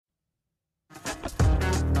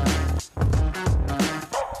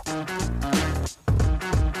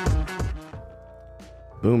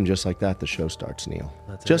Boom, just like that, the show starts, Neel.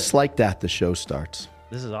 That's just like that, the show starts.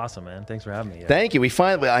 This is awesome, man. Thanks for having me. Yeah. Thank you.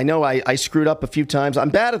 I know I screwed up a few times. I'm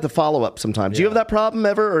bad at the follow-up sometimes. Do you have that problem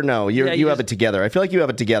ever or no? You have it together. I feel like you have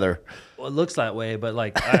it together. Well, it looks that way, but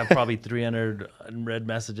like I have probably 300 unread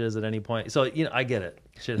messages at any point. So, I get it.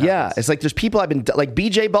 Shit happens. Yeah, it's like there's people I've been like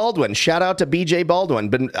BJ Baldwin. Shout out to BJ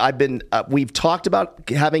Baldwin. We've talked about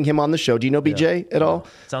having him on the show. Do you know BJ at all?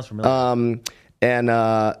 Sounds familiar.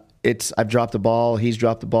 I've dropped the ball. He's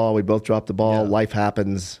dropped the ball. We both dropped the ball. Yeah. Life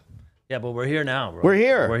happens. Yeah, but we're here now, bro. We're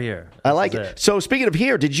here. We're here. I like it. So speaking of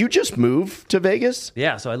here, did you just move to Vegas?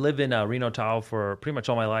 Yeah, so I lived in Reno, Tahoe for pretty much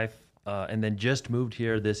all my life, and then just moved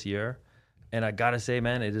here this year. And I gotta say,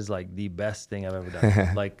 man, it is like the best thing I've ever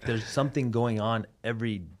done. Like, there's something going on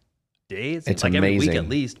every day. It's like amazing. every week at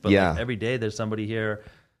least, but Yeah. like every day there's somebody here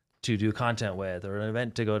to do content with, or an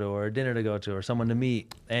event to go to, or a dinner to go to, or someone to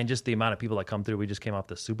meet. And just the amount of people that come through. We just came off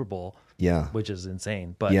the Super Bowl, which is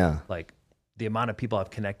insane. But like the amount of people I've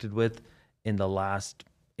connected with in the last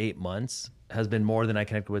 8 months has been more than I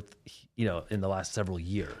connected with, in the last several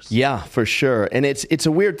years. Yeah, for sure. And it's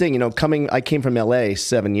a weird thing, I came from LA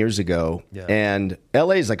 7 years ago, and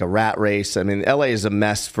LA is like a rat race. I mean, LA is a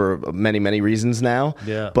mess for many, many reasons now.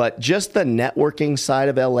 Yeah. But just the networking side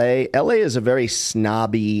of LA is a very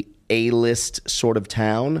snobby A-list sort of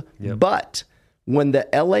town. Yep. But when the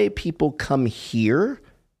LA people come here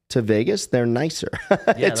to Vegas, they're nicer.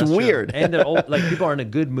 It's weird. True. And they're like, people are in a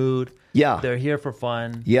good mood. Yeah. They're here for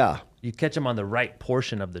fun. Yeah. You catch them on the right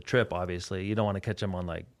portion of the trip, obviously. You don't want to catch them on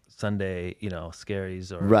like Sunday,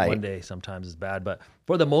 scaries, or one day sometimes is bad. But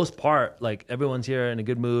for the most part, like everyone's here in a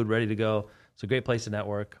good mood, ready to go. It's a great place to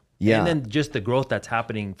network. Yeah. And then just the growth that's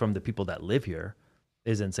happening from the people that live here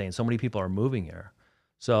is insane. So many people are moving here.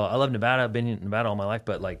 So I love Nevada. I've been in Nevada all my life,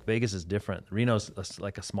 but like Vegas is different. Reno's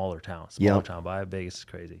like a smaller town, but Vegas is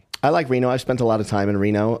crazy. I like Reno. I've spent a lot of time in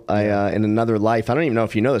Reno. In another life, I don't even know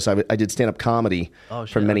if you know this, I did stand-up comedy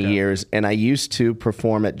for many years, and I used to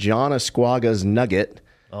perform at John Asquaga's Nugget.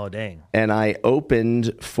 Oh, dang. And I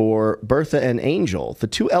opened for Bertha and Angel, the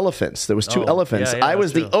two elephants. There was two elephants. I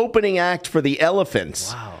was the opening act for the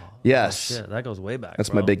elephants. Wow. Yes. Oh, shit. That goes way back.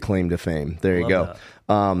 That's my big claim to fame. There you go.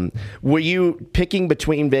 Were you picking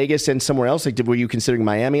between Vegas and somewhere else? Like, were you considering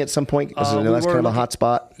Miami at some point? Because I know that's kind of a hot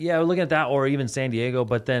spot. Yeah, we're looking at that, or even San Diego.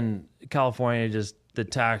 But then California, just the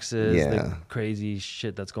taxes, the crazy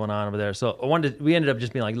shit that's going on over there. So we ended up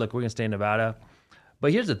just being like, look, we're gonna stay in Nevada.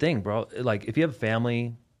 But here's the thing, bro. Like, if you have a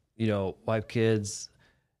family, wife, kids,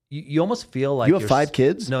 you almost feel like you have 5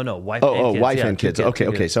 kids. No, wife and kids. Wife and kids.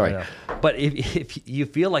 Okay, sorry. But if you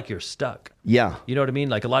feel like you're stuck, you know what I mean.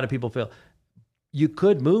 Like, a lot of people feel you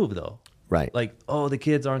could move though, right? Like, the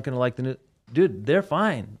kids aren't gonna like the new dude. They're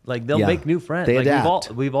fine. Like, they'll make new friends. They like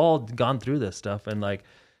adapt. We've all gone through this stuff, and like,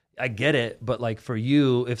 I get it. But like, for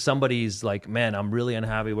you, if somebody's like, man, I'm really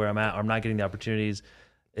unhappy where I'm at, or I'm not getting the opportunities,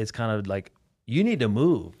 it's kind of like, you need to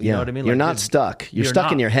move. You know what I mean? You're like, not stuck. You're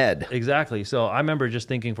stuck in your head. Exactly. So I remember just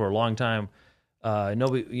thinking for a long time,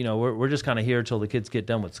 nobody, we're just kind of here till the kids get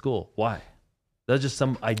done with school. Why? That's just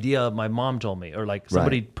some idea my mom told me, or like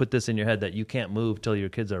somebody put this in your head that you can't move till your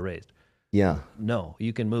kids are raised. Yeah. No,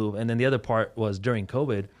 you can move. And then the other part was during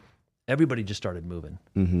COVID, everybody just started moving.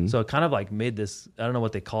 Mm-hmm. So it kind of like made this, I don't know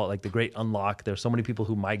what they call it, like the great unlock. There's so many people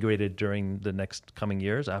who migrated during the next coming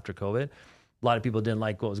years after COVID. A lot of people didn't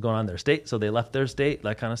like what was going on in their state, so they left their state,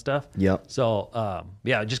 that kind of stuff. Yep. So,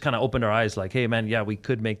 it just kind of opened our eyes like, hey, man, we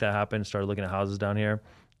could make that happen. Started looking at houses down here.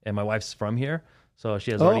 And my wife's from here, so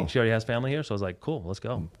she already has family here. So I was like, cool, let's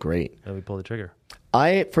go. Great. And we pulled the trigger.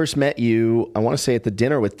 I first met you, I want to say at the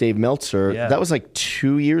dinner with Dave Meltzer. Yeah. That was like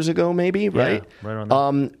 2 years ago, maybe, right? Yeah, right on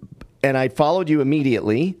that. And I followed you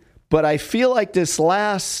immediately, but I feel like this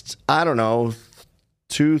last,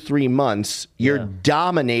 2-3 months, you're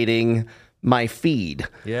dominating my feed.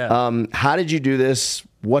 Yeah. How did you do this?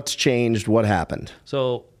 What's changed? What happened?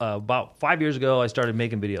 So about 5 years ago, I started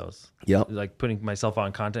making videos. Yep. Like putting myself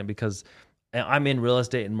on content because I'm in real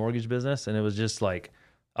estate and mortgage business, and it was just like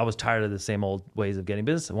I was tired of the same old ways of getting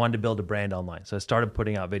business. I wanted to build a brand online, so I started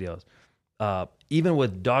putting out videos. Even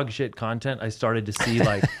with dog shit content, I started to see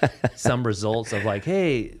like some results of like,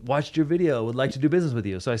 hey, watched your video, would like to do business with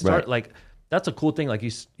you. So I started like. That's a cool thing. Like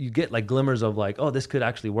you get like glimmers of like, oh, this could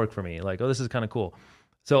actually work for me. Like, oh, this is kind of cool.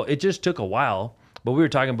 So it just took a while. But we were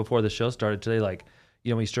talking before the show started today, like,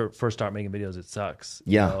 when you first start making videos, it sucks.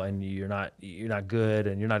 Yeah. And you're not good,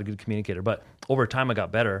 and you're not a good communicator. But over time, I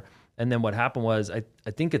got better. And then what happened was, I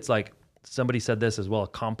think it's like somebody said this as well, a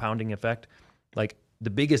compounding effect. Like the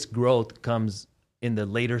biggest growth comes in the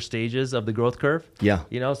later stages of the growth curve. Yeah.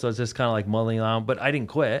 So it's just kind of like mulling around, but I didn't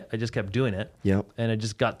quit. I just kept doing it. Yep. And I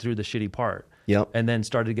just got through the shitty part. Yep. And then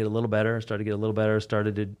started to get a little better, started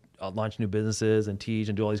to launch new businesses and teach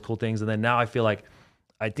and do all these cool things. And then now I feel like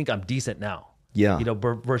I think I'm decent now. Yeah. You know,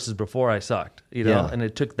 versus before I sucked, you know, and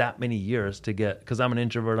it took that many years to get, because I'm an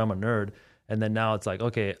introvert, I'm a nerd. And then now it's like,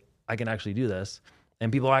 okay, I can actually do this.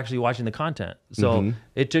 And people are actually watching the content. So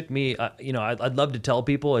it took me, you know, I'd love to tell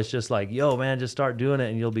people, it's just like, yo, man, just start doing it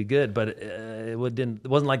and you'll be good. But it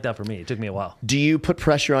wasn't like that for me. It took me a while. Do you put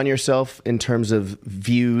pressure on yourself in terms of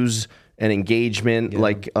views and engagement?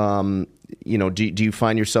 Like, you know, do you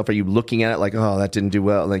find yourself, are you looking at it like, oh, that didn't do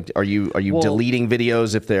well? Like, are you deleting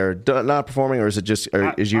videos if they're not performing, or is it just,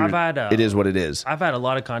 it is what it is? I've had a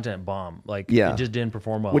lot of content bomb. Like, it just didn't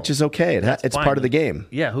perform well. Which is okay. It's fine. part of the game.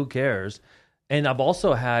 Yeah, who cares? And I've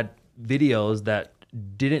also had videos that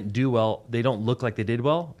didn't do well. They don't look like they did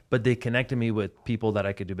well, but they connected me with people that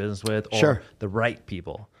I could do business with, or the right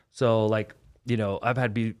people. So, like, you know, I've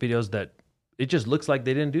had videos that it just looks like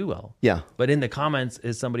they didn't do well. Yeah. But in the comments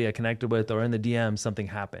is somebody I connected with, or in the DM, something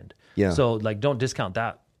happened. Yeah. So, like, don't discount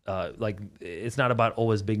that. Like, it's not about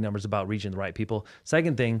always big numbers, about reaching the right people.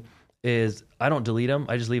 Second thing is, I don't delete them.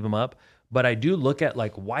 I just leave them up. But I do look at,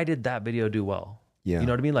 like, why did that video do well? Yeah. You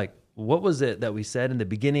know what I mean? Like, what was it that we said in the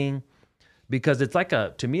beginning? Because it's like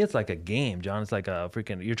to me, it's like a game, John. It's like a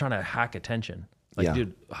freaking, you're trying to hack attention. Like,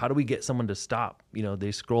 dude, how do we get someone to stop? You know,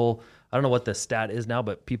 they scroll, I don't know what the stat is now,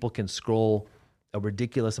 but people can scroll a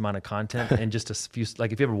ridiculous amount of content and just a few,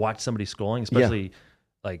 like, if you ever watch somebody scrolling, especially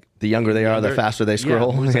like the younger they are, the faster they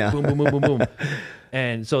scroll. Like boom, boom, boom, boom, boom.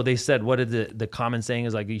 And so they said, what did the common saying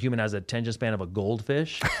is, like, a human has an attention span of a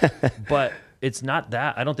goldfish, but it's not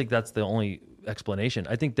that. I don't think that's the only explanation.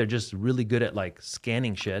 I think they're just really good at, like,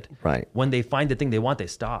 scanning shit. Right. When they find the thing they want, they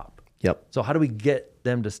stop. Yep. So how do we get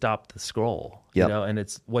them to stop the scroll? Yep. You know, and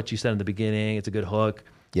it's what you said in the beginning. It's a good hook.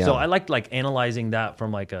 Yeah. So I like analyzing that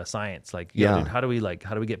from, like, a science. Like, dude, how do we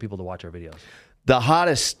get people to watch our videos? The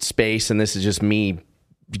hottest space, and this is just me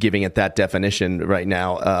giving it that definition right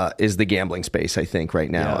now, is the gambling space, I think,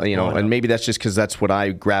 right now. You know, and maybe that's just because that's what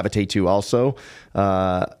I gravitate to also.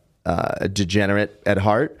 A degenerate at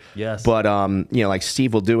heart. Yes. But you know, like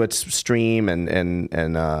Steve will do its stream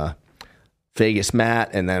and Vegas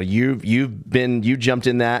Matt, and now you jumped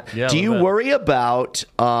in that. Yeah, do you worry about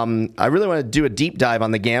I really want to do a deep dive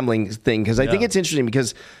on the gambling thing, because I think it's interesting,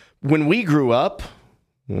 because when we grew up,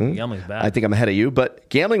 gambling's bad. I think I'm ahead of you, but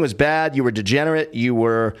gambling was bad. You were degenerate.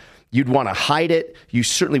 You'd want to hide it. You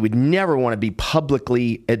certainly would never want to be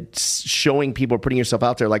publicly showing people, putting yourself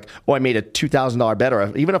out there like, oh, I made a $2,000 bet,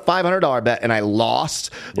 or even a $500 bet and I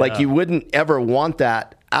lost. Yeah. Like, you wouldn't ever want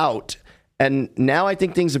that out. And now I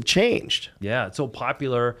think things have changed. Yeah, it's so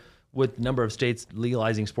popular with number of states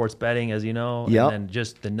legalizing sports betting, as you know, and then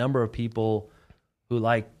just the number of people who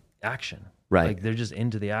like action. Right. Like, they're just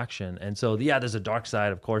into the action. And so, there's a dark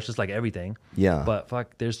side, of course, just like everything. Yeah. But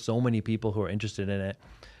fuck, there's so many people who are interested in it.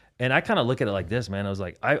 And I kind of look at it like this, man. I was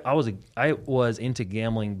like, I was into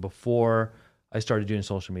gambling before I started doing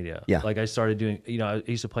social media. Yeah. Like, I started doing, you know, I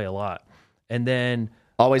used to play a lot. And then...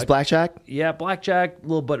 Always blackjack? Yeah, blackjack, a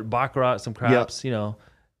little bit of baccarat, some craps, you know.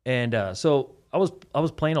 And so I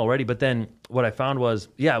was playing already, but then what I found was,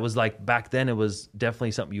 it was like, back then it was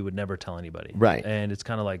definitely something you would never tell anybody. Right. And it's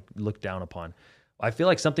kind of like looked down upon. I feel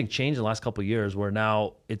like something changed in the last couple of years, where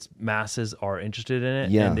now it's masses are interested in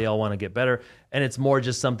it, and they all want to get better. And it's more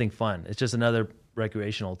just something fun. It's just another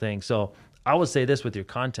recreational thing. So I would say this with your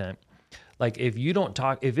content, like, if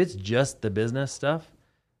it's just the business stuff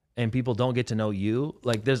and people don't get to know you,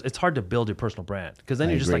 like, it's hard to build your personal brand, because then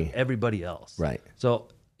you're just like everybody else. Right. So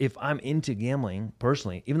if I'm into gambling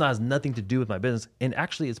personally, even though it has nothing to do with my business, and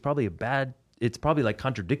actually it's probably like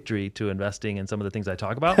contradictory to investing in some of the things I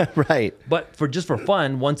talk about. Right. But for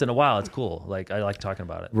fun, once in a while, it's cool. Like, I like talking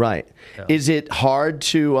about it. Right. Yeah. Is it hard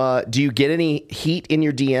to, do you get any heat in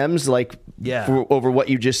your DMs, like, over what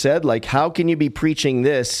you just said? Like, how can you be preaching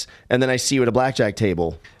this, and then I see you at a blackjack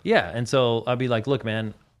table? Yeah. And so I'll be like, look,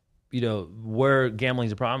 man, you know, where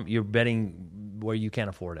gambling's a problem, you're betting where you can't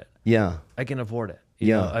afford it. Yeah. I can afford it.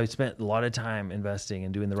 You know, I spent a lot of time investing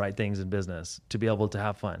and doing the right things in business to be able to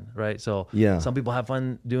have fun, right? So some people have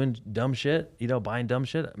fun doing dumb shit, you know, buying dumb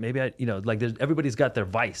shit. Maybe like, everybody's got their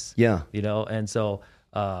vice. Yeah. You know, and so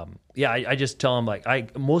I just tell them,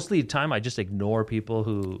 like, mostly the time I just ignore people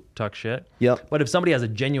who talk shit. Yep. But if somebody has a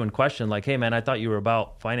genuine question, like, hey man, I thought you were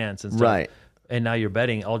about finance and stuff. Right. And now you're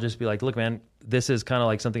betting, I'll just be like, look, man, this is kind of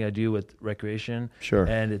like something I do with recreation. Sure.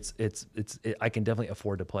 And I can definitely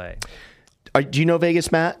afford to play. Do you know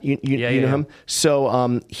Vegas Matt? You know him?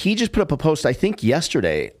 So he just put up a post, I think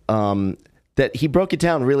yesterday, that he broke it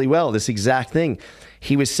down really well, this exact thing.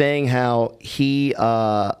 He was saying how he,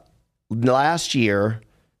 last year,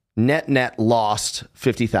 net lost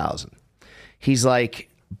 50,000. He's like,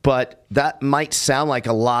 but that might sound like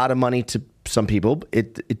a lot of money to some people.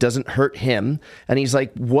 It doesn't hurt him. And he's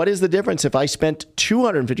like, what is the difference if I spent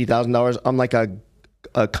 $250,000 on like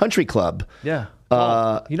a country club? Yeah. On a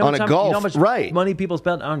golf, you know how much right? money people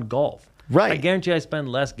spend on golf. Right. I guarantee I spend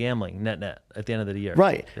less gambling net at the end of the year.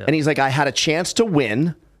 Right. Yeah. And he's like, I had a chance to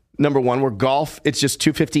win. Number one, where golf, it's just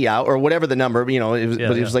 250 out or whatever the number, you know. It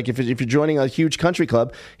was like if you're joining a huge country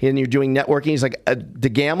club and you're doing networking, he's like, the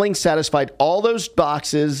gambling satisfied all those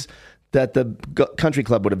boxes that the country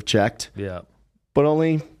club would have checked. Yeah. But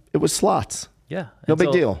only it was slots. Yeah. No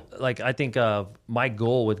big deal. Like, I think my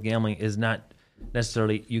goal with gambling is not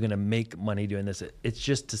necessarily you're going to make money doing this. It's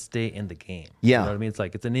just to stay in the game. Yeah. You know what I mean? It's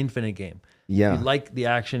like, it's an infinite game. Yeah. You like the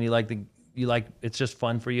action. You like, it's just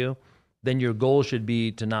fun for you. Then your goal should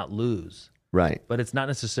be to not lose. Right. But it's not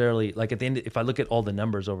necessarily like at the end, if I look at all the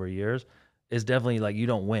numbers over years, it's definitely like you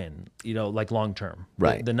don't win, you know, like long term.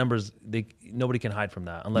 Right. The numbers, nobody can hide from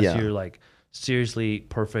that unless you're like seriously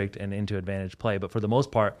perfect and into advantage play. But for the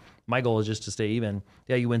most part, my goal is just to stay even.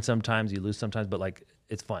 Yeah, you win sometimes, you lose sometimes, but like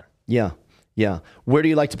it's fun. Yeah. Yeah. Where do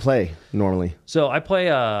you like to play normally? So I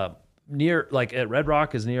play near, like at Red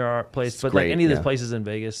Rock is near our place, It's but great, like any of these places in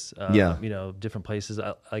Vegas, Yeah. you know, different places,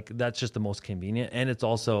 like that's just the most convenient. And it's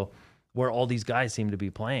also where all these guys seem to be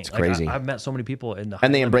playing. It's crazy. I've met so many people in the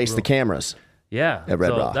And they high-limit embrace the room. cameras. Yeah. At Red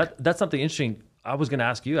Rock. That's something interesting. I was going to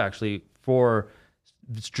ask you actually for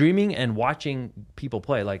streaming and watching people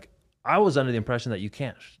play. Like I was under the impression that you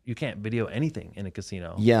can't video anything in a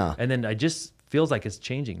casino. Yeah. And then I just feels like it's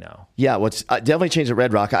changing now. Yeah, what's definitely changed at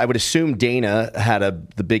Red Rock. I would assume Dana had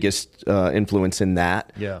the biggest influence in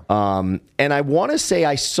that. Yeah. And I want to say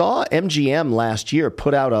I saw MGM last year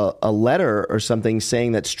put out a letter or something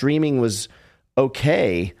saying that streaming was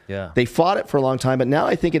okay. Yeah. They fought it for a long time, but now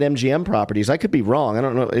I think at MGM properties, I could be wrong. I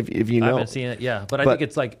don't know if you know. I haven't seen it, yeah. But I think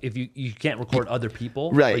it's like if you can't record other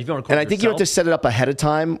people. Right. Or if you don't record and I think you have to set it up ahead of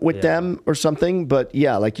time with them or something. But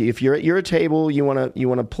yeah, like if you're at a table, you want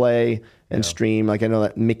to play and stream. Like I know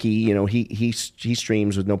that Mickey, you know, he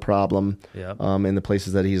streams with no problem. Yeah. In the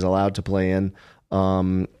places that he's allowed to play in.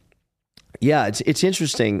 Yeah, it's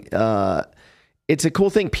interesting. It's a cool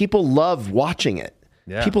thing. People love watching it.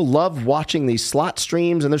 Yeah. People love watching these slot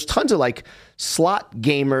streams, and there's tons of like slot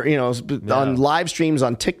gamer, you know, on live streams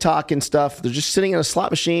on TikTok and stuff. They're just sitting in a slot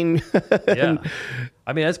machine. Yeah.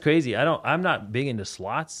 I mean, that's crazy. I'm not big into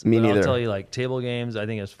slots. Me neither. I'll tell you, like table games, I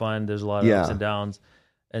think it's fun. There's a lot of ups and downs.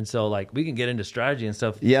 And so like we can get into strategy and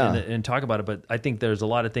stuff and talk about it. But I think there's a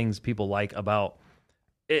lot of things people like about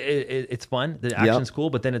it. It's fun. The action's cool,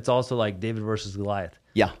 but then it's also like David versus Goliath.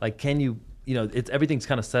 Yeah. Like, can you know, everything's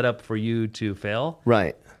kind of set up for you to fail.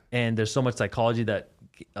 Right. And there's so much psychology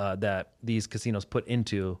that these casinos put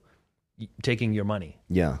into taking your money.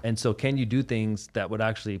 Yeah. And so can you do things that would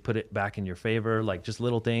actually put it back in your favor, like just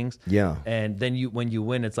little things? Yeah. And then when you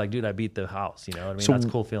win, it's like, dude, I beat the house. You know what I mean? So that's a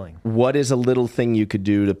cool feeling. What is a little thing you could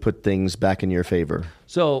do to put things back in your favor?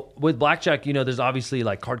 So with blackjack, you know, there's obviously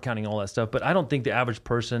like card counting, all that stuff, but I don't think the average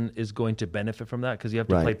person is going to benefit from that because you have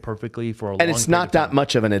to play perfectly for a long time. And it's not that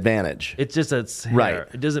much of an advantage. It's just hair.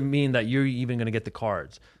 It doesn't mean that you're even going to get the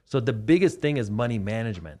cards. So the biggest thing is money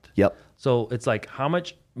management. Yep. So it's like how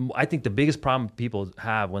much. I think the biggest problem people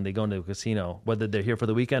have when they go into a casino, whether they're here for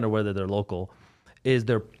the weekend or whether they're local, is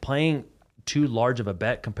they're playing too large of a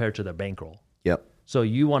bet compared to their bankroll. Yep. So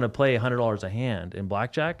you want to play $100 a hand in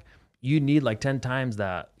blackjack, you need like 10 times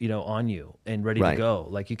that, you know, on you and ready to go.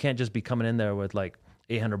 Like you can't just be coming in there with like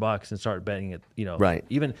 $800 and start betting it, you know,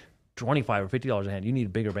 even $25 or $50 a hand. You need a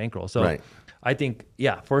bigger bankroll. So I think,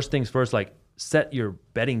 first things first, like set your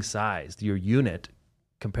betting size, your unit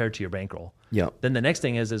compared to your bankroll. Yeah. Then the next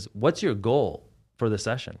thing is what's your goal for the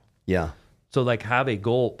session? Yeah. So like have a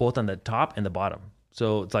goal both on the top and the bottom.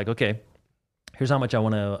 So it's like, okay, here's how much I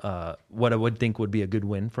want to, what I would think would be a good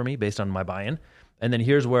win for me based on my buy-in. And then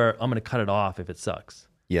here's where I'm going to cut it off if it sucks.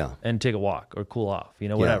 Yeah. And take a walk or cool off, you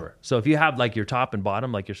know, whatever. So if you have like your top and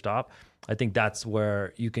bottom, like your stop, I think that's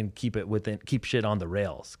where you can keep shit on the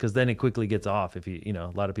rails. Cause then it quickly gets off if you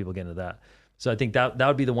know, a lot of people get into that. So I think that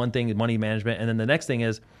would be the one thing, money management. And then the next thing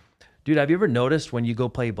is, dude, have you ever noticed when you go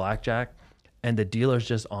play blackjack and the dealer's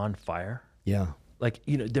just on fire? Yeah. Like,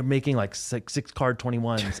 you know, they're making like six card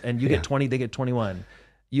 21s and you get 20, they get 21.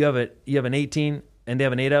 You have an 18 and they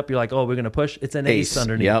have an 8 up. You're like, oh, we're going to push. It's an ace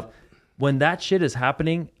underneath. Yep. When that shit is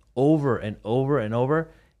happening over and over and over,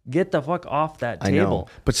 get the fuck off that table. I know.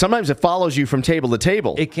 But sometimes it follows you from table to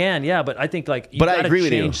table. It can, yeah. But I think like you but I gotta agree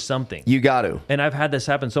with you. change something. You got to. And I've had this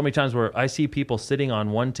happen so many times where I see people sitting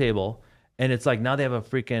on one table and it's like now they have a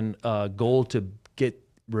freaking goal to get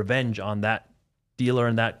revenge on that dealer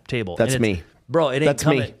in that table. That's And me. Bro, it ain't That's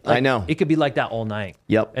coming. me. I know. It could be like that all night.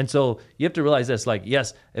 Yep. And so you have to realize this, like,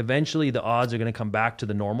 yes, eventually the odds are going to come back to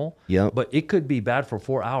the normal. Yep. But it could be bad for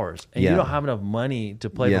 4 hours. And you don't have enough money to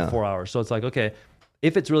play for 4 hours. So it's like, okay,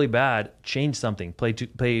 if it's really bad, change something.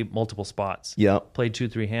 Play multiple spots. Yep. Play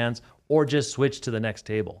 2-3 hands, or just switch to the next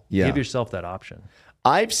table. Yeah. Give yourself that option.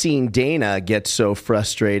 I've seen Dana get so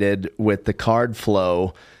frustrated with the card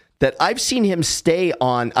flow that I've seen him stay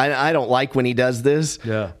on. I don't like when he does this.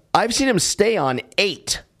 Yeah. I've seen him stay on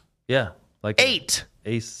 8. Yeah. Like 8.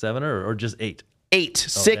 Ace 7 or just 8? 8.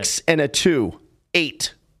 6 and a 2.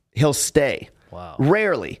 8. He'll stay. Wow.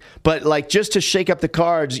 Rarely. But like just to shake up the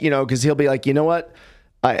cards, because he'll be like, you know what?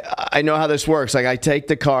 I know how this works. Like I take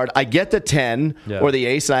the card, I get the 10 or the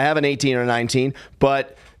ace, and I have an 18 or 19,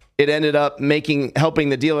 but it ended up helping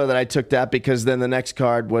the dealer that I took that, because then the next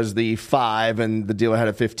card was the 5 and the dealer had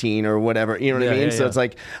a 15 or whatever. You know what I mean? So it's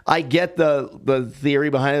like, I get the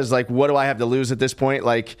theory behind it. Is like, what do I have to lose at this point?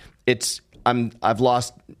 Like I've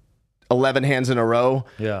lost 11 hands in a row.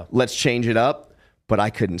 Yeah. Let's change it up. But I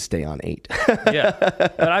couldn't stay on 8. Yeah.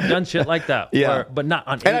 But I've done shit like that. Yeah. But not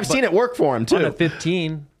on 8. And I've seen it work for him too. On a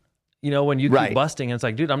 15, when you keep busting, and it's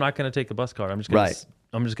like, dude, I'm not going to take a bust card. I'm just going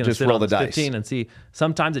to sit roll on the this dice 15 and see.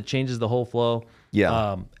 Sometimes it changes the whole flow.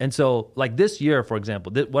 Yeah. And so like this year, for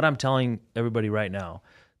example, what I'm telling everybody right now,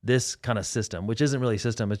 this kind of system, which isn't really a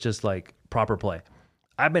system, it's just like proper play.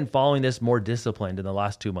 I've been following this more disciplined in the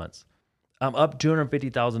last 2 months. I'm up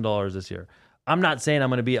 $250,000 this year. I'm not saying I'm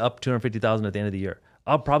going to be up $250,000 at the end of the year.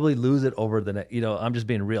 I'll probably lose it over the next, I'm just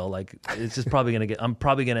being real. Like it's just probably going to I'm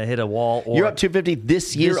probably going to hit a wall. Or you're up 250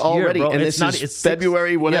 this year already, bro. and it's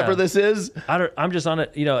February, whatever this is. I'm just on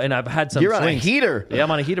it, and I've had some You're swings. On a heater. Yeah,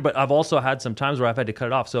 I'm on a heater, but I've also had some times where I've had to cut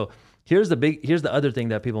it off. So here's the other thing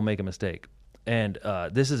that people make a mistake. And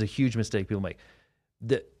this is a huge mistake people make.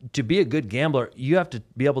 To be a good gambler, you have to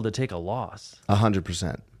be able to take a loss.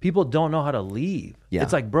 100%. People don't know how to leave. Yeah.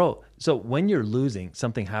 It's like, bro, so when you're losing,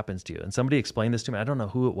 something happens to you. And somebody explained this to me. I don't know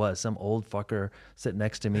who it was. Some old fucker sitting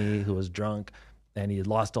next to me who was drunk and he had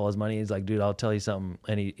lost all his money. He's like, dude, I'll tell you something.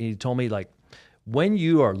 And he told me, like, when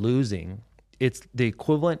you are losing, it's the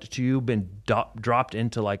equivalent to you been dropped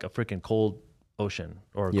into like a freaking cold ocean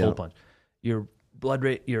or a cold plunge. Your blood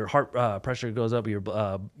rate, your heart pressure goes up,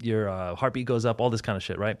 your heartbeat goes up, all this kind of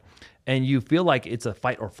shit, right? And you feel like it's a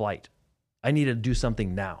fight or flight. I need to do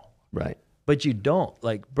something now. Right. But you don't.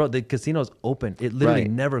 Like, bro, the casino's open. It literally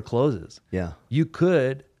never closes. Yeah. You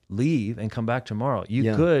could leave and come back tomorrow.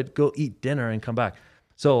 You could go eat dinner and come back.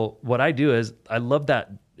 So what I do is I love that,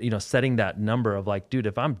 setting that number of like, dude,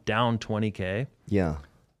 if I'm down 20K,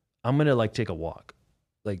 I'm going to like take a walk,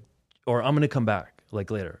 like, or I'm going to come back like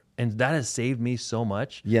later. And that has saved me so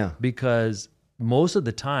much. Yeah. Because most of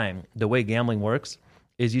the time, the way gambling works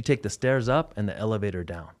is you take the stairs up and the elevator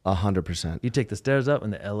down. 100%. You take the stairs up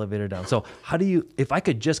and the elevator down. So how do you, if I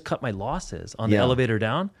could just cut my losses on the elevator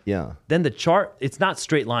down, then the chart, it's not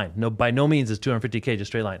straight line. No, by no means is 250K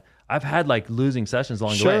just straight line. I've had like losing sessions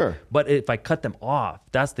along the way. But if I cut them off,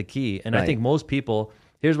 that's the key. And I think most people,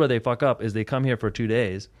 here's where they fuck up, is they come here for 2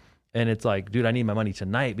 days and it's like, dude, I need my money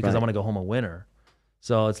tonight because I want to go home a winner.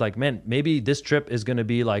 So it's like, man, maybe this trip is going to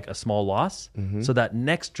be like a small loss. So that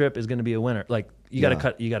next trip is going to be a winner. Like you got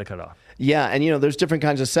to cut off. Yeah. And there's different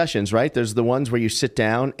kinds of sessions, right? There's the ones where you sit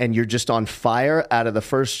down and you're just on fire out of the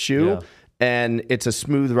first shoe and it's a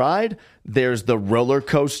smooth ride. There's the roller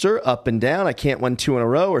coaster up and down. I can't win 2 in a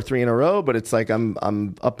row or 3 in a row, but it's like I'm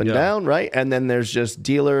up and down, right? And then there's just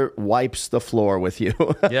dealer wipes the floor with you.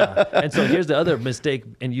 And so here's the other mistake,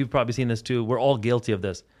 and you've probably seen this too. We're all guilty of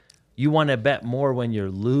this. You want to bet more when you're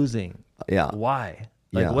losing. Yeah. Why?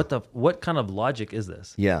 Like what kind of logic is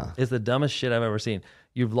this? Yeah. It's the dumbest shit I've ever seen.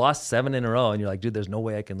 You've lost 7 in a row and you're like, dude, there's no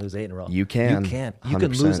way I can lose 8 in a row. You can. You can. You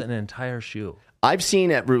can lose an entire shoe. I've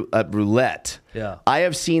seen at roulette. Yeah. I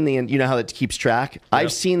have seen you know how it keeps track? Yep.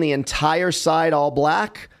 I've seen the entire side all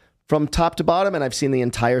black from top to bottom, and I've seen the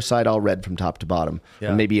entire side all red from top to bottom. Yeah.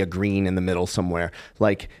 And maybe a green in the middle somewhere.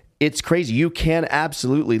 Like, it's crazy. You can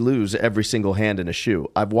absolutely lose every single hand in a shoe.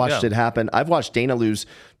 I've watched it happen. I've watched Dana lose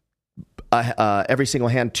every single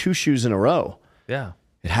hand 2 shoes in a row. Yeah.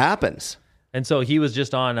 It happens. And so he was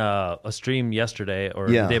just on a stream yesterday or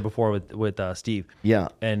the day before with Steve. Yeah.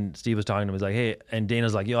 And Steve was talking to him. He's like, hey, and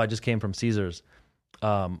Dana's like, yo, I just came from Caesars.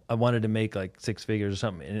 I wanted to make like 6 figures or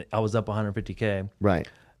something. And I was up 150K. Right.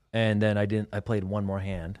 And then I played one more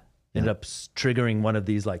hand. Ended up triggering one of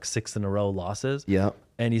these like 6 in a row losses. Yeah.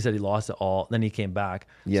 And he said he lost it all. Then he came back.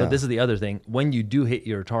 Yeah. So this is the other thing. When you do hit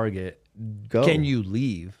your target, can you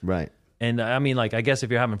leave? Right. And I mean, like, I guess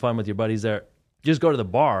if you're having fun with your buddies there, just go to the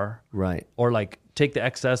bar. Right. Or like take the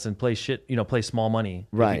excess and play shit, play small money.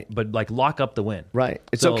 Right. But like lock up the win. Right.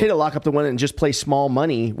 It's okay to lock up the win and just play small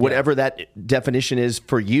money, whatever that definition is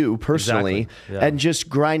for you personally, and just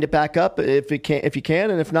grind it back up if you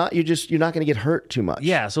can, and if not, you're not going to get hurt too much.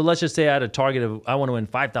 Yeah. So let's just say I had a target of I want to win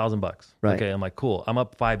 $5,000. Right. Okay. I'm like, cool. I'm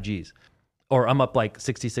up 5 G's, or I'm up like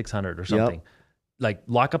 6,600 or something. Yep. Like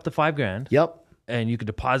lock up the $5,000. Yep. And you could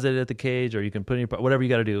deposit it at the cage, or you can put in whatever you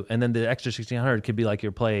got to do, and then the extra 1,600 could be like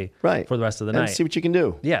your play for the rest of the night. See what you can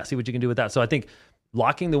do. Yeah, see what you can do with that. So I think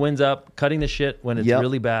locking the wins up, cutting the shit when it's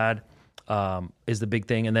really bad, is the big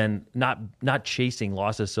thing, and then not chasing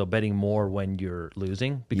losses. So betting more when you're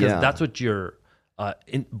losing, because that's what your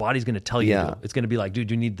body's going to tell you. To do. It's going to be like,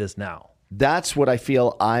 dude, you need this now. That's what I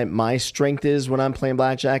feel. My strength is when I'm playing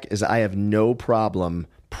blackjack is I have no problem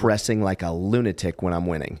pressing like a lunatic when I'm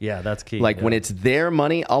winning. Yeah, that's key. Like when it's their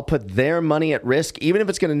money, I'll put their money at risk, even if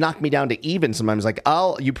it's going to knock me down to even. Sometimes, like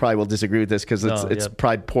you probably will disagree with this because it's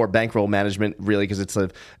probably poor bankroll management, really,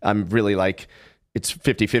 because I'm really like it's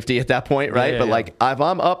 50-50 at that point, right? But like if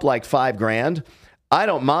I'm up like $5,000, I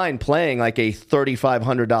don't mind playing like a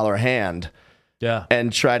 $3,500 hand. Yeah.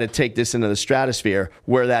 And try to take this into the stratosphere.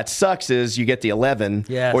 Where that sucks is you get the 11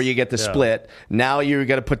 or you get the split. Now you're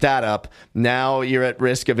going to put that up. Now you're at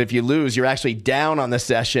risk of, if you lose, you're actually down on the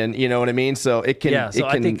session. You know what I mean? So it can, I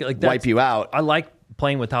think, like, wipe you out. I like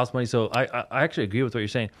playing with house money. So I actually agree with what you're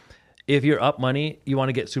saying. If you're up money, you want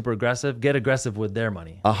to get super aggressive, get aggressive with their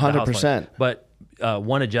money. 100%. But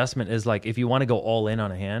one adjustment is like, if you want to go all in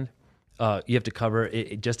on a hand, you have to cover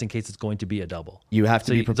it just in case it's going to be a double. You have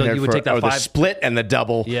to be prepared for the split and the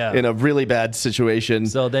double in a really bad situation.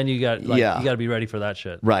 So then you got you got to be ready for that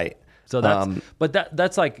shit. Right. So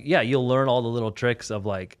that's like, you'll learn all the little tricks of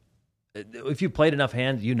like, if you played enough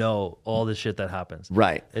hands, all the shit that happens.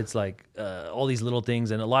 Right. It's like all these little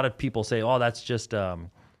things, and a lot of people say, "Oh, that's just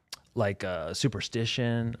like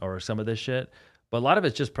superstition or some of this shit," but a lot of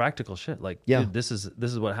it's just practical shit. Like, dude, this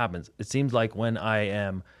is what happens. It seems like when I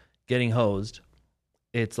am getting hosed,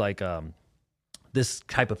 it's like this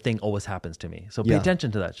type of thing always happens to me. So pay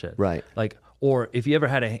attention to that shit. Right. Like, or if you ever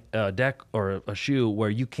had a deck or a shoe where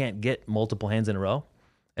you can't get multiple hands in a row,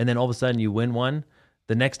 and then all of a sudden you win one,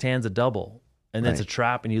 the next hand's a double, and then it's a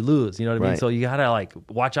trap and you lose. You know what I mean? So you gotta like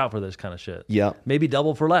watch out for this kind of shit. Yeah. Maybe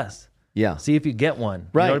double for less. Yeah. See if you get one.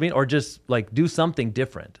 Right. You know what I mean? Or just like do something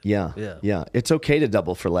different. Yeah. It's okay to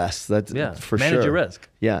double for less. That's for sure. Manage your risk.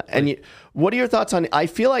 Yeah. And what are your thoughts on, I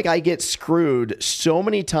feel like I get screwed so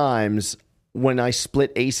many times when I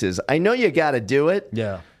split aces. I know you got to do it.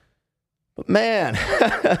 Yeah. But man,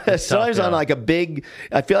 sometimes on like a big,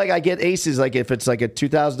 I feel like I get aces. Like if it's like a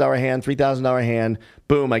 $2,000 hand, $3,000 hand,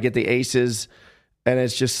 boom, I get the aces. And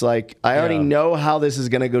it's just like, I already know how this is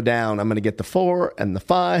going to go down. I'm going to get the 4 and the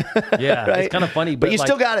 5. Yeah, right? It's kind of funny. But you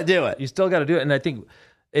still got to do it. You still got to do it. And I think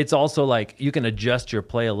it's also like you can adjust your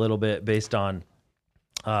play a little bit based on,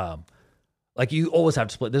 like you always have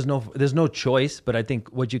to split. There's no choice. But I think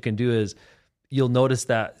what you can do is you'll notice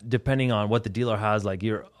that depending on what the dealer has, like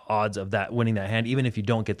your odds of that winning that hand, even if you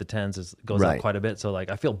don't get the 10s, goes up quite a bit. So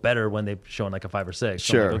like I feel better when they've shown like a 5 or 6.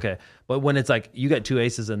 So sure. I'm like, okay. But when it's like you get 2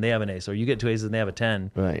 aces and they have an ace, or you get 2 aces and they have a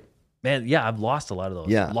 10. Right. Man, I've lost a lot of those.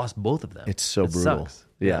 Yeah. Lost both of them. It's so brutal. Sucks.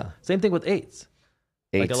 Yeah. Same thing with 8s.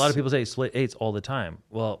 Like a lot of people say split 8s all the time.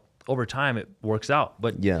 Well, over time it works out.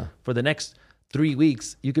 But for the next 3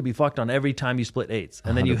 weeks, you could be fucked on every time you split 8s,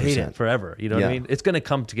 and then 100%. You hate it forever. You know what I mean? It's going to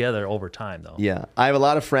come together over time, though. Yeah, I have a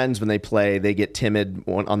lot of friends when they play, they get timid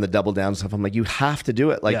on the double down stuff. I'm like, you have to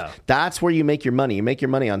do it. Like that's where you make your money. You make your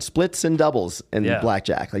money on splits and doubles and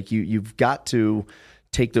blackjack. Like you've got to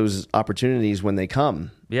take those opportunities when they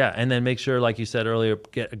come. Yeah, and then make sure, like you said earlier,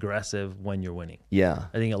 get aggressive when you're winning. Yeah,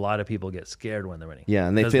 I think a lot of people get scared when they're winning. Yeah,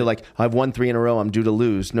 and they feel like I've won 3 in a row. I'm due to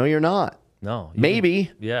lose. No, you're not. No,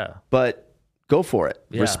 maybe. Yeah, but. Go for it.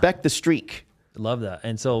 Yeah. Respect the streak. Love that.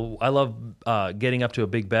 And so I love getting up to a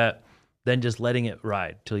big bet, then just letting it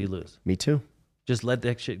ride till you lose. Me too. Just let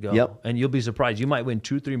that shit go. Yep. And you'll be surprised. You might win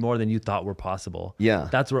 2-3 more than you thought were possible. Yeah.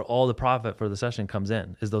 That's where all the profit for the session comes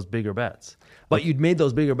in, is those bigger bets. But you'd made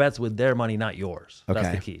those bigger bets with their money, not yours. Okay.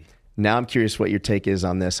 That's the key. Now I'm curious what your take is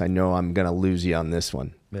on this. I know I'm going to lose you on this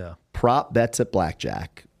one. Yeah. Prop bets at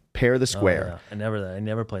blackjack. Pair the square. I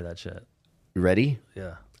never play that shit. You ready?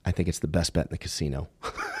 Yeah. I think it's the best bet in the casino.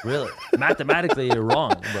 Really? Mathematically, you're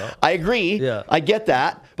wrong, bro. I agree. Yeah. I get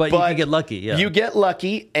that. But you can get lucky. Yeah. You get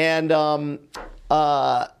lucky. And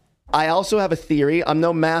I also have a theory. I'm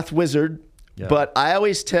no math wizard, but I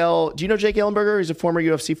always tell, do you know Jake Ellenberger? He's a former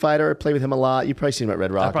UFC fighter. I play with him a lot. You've probably seen him at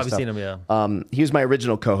Red Rock. I've probably seen him, yeah. He was my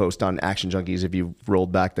original co-host on Action Junkies, if you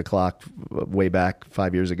rolled back the clock way back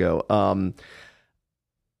 5 years ago.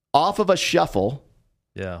 Off of a shuffle,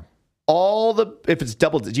 Yeah. If it's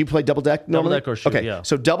double, do you play double deck normally? Double deck or shoot, okay. yeah.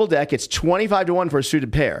 So double deck, it's 25-1 for a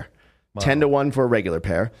suited pair, 10-1 for a regular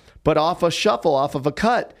pair. But off a shuffle, off of a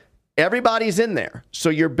cut, everybody's in there. So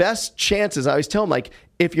your best chances, I always tell them, like,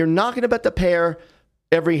 if you're not going to bet the pair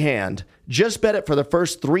every hand, just bet it for the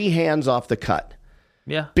first 3 hands off the cut.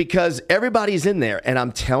 Yeah. Because everybody's in there. And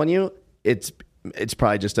I'm telling you, it's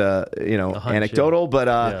probably just a hunch, anecdotal,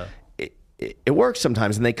 but it works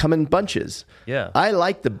sometimes, and they come in bunches. Yeah. I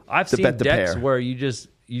like I've seen bet the decks pair. where you just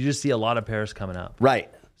see a lot of pairs coming up. Right.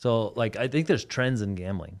 So like I think there's trends in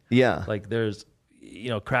gambling. Yeah. Like there's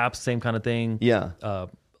craps, same kind of thing. Yeah. A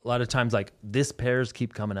lot of times like this pairs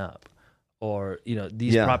keep coming up, or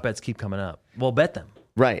these prop bets keep coming up. Well, bet them.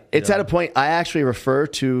 Right. It's at a point I actually refer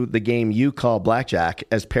to the game you call blackjack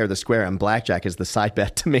as pair the square, and blackjack is the side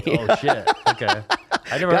bet to me. Oh shit. Okay.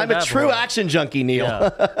 I'm a true action junkie, Neil. Yeah.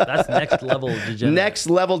 That's next level degen. Next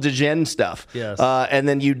level degen stuff. Yes. And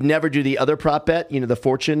then you'd never do the other prop bet, the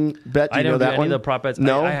fortune bet. Do you I know never that do one? any of the prop bets.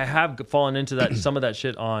 No. I have fallen into that some of that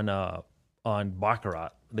shit on Baccarat.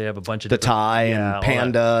 They have a bunch of the tie and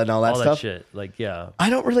Panda and all that stuff. All that shit. Like I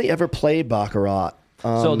don't really ever play Baccarat.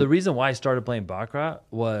 So the reason why I started playing Baccarat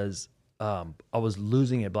was I was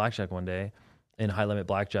losing at blackjack one day in high limit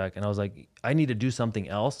blackjack, and I was like, I need to do something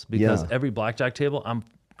else because every blackjack table I'm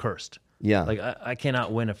cursed. Yeah. Like I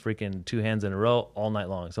cannot win a freaking 2 hands in a row all night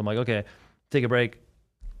long. So I'm like, okay, take a break.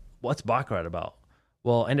 What's Baccarat about?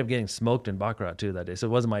 Well, I ended up getting smoked in Baccarat too that day, so it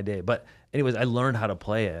wasn't my day. But anyways, I learned how to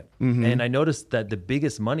play it, and I noticed that the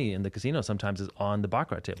biggest money in the casino sometimes is on the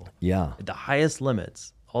Baccarat table. Yeah. The highest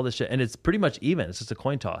limits. All this shit, and it's pretty much even. It's just a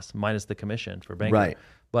coin toss minus the commission for banking. Right.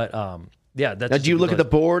 But that's. Now, do you look at the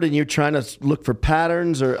board and you're trying to look for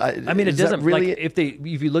patterns, or I mean, it doesn't really. Like, if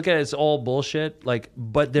you look at it, it's all bullshit. Like,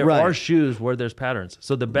 but there are shoes where there's patterns.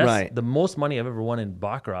 So the best, the most money I've ever won in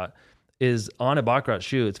Baccarat is on a Baccarat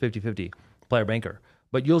shoe. It's 50-50 player banker.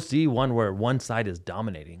 But you'll see one where one side is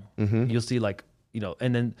dominating. You'll see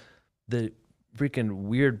and then the freaking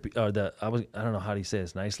weird I don't know how to say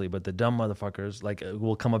this nicely, but the dumb motherfuckers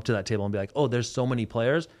will come up to that table and be like, oh, there's so many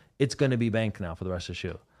players, it's going to be bank now for the rest of the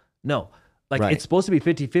shoe. No, it's supposed to be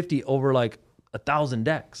 50-50 over 1,000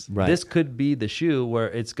 decks. Right. This could be the shoe where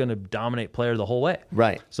it's going to dominate player the whole way.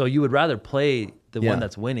 Right. So you would rather play the one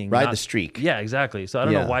that's winning. Ride the streak. Yeah, exactly. So I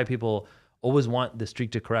don't know why people always want the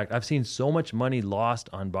streak to correct. I've seen so much money lost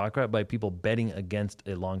on Baccarat by people betting against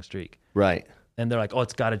a long streak. Right. And they're like, oh,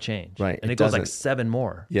 it's got to change. Right. And it goes 7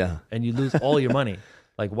 more. Yeah. And you lose all your money.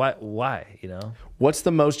 Why? What's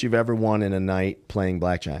the most you've ever won in a night playing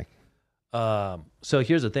blackjack? So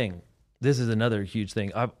here's the thing. This is another huge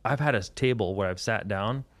thing. I've had a table where I've sat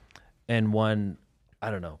down and won, I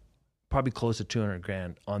don't know, probably close to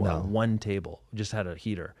 $200,000 on that one table. Just had a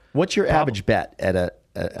heater. What's your average bet at a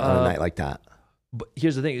night like that? But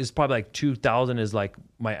here's the thing: it's probably 2,000 is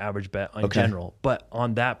my average bet in general. But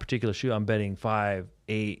on that particular shoe, I'm betting 5,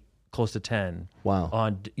 8, close to 10. Wow!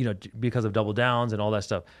 On because of double downs and all that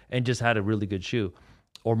stuff, and just had a really good shoe,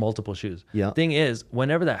 or multiple shoes. Yeah. Thing is,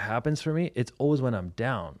 whenever that happens for me, it's always when I'm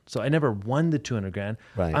down. So I never won the $200,000.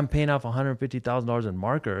 Right. I'm paying off $150,000 in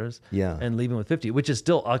markers. Yeah. And leaving with 50, which is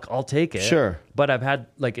still I'll take it. Sure. But I've had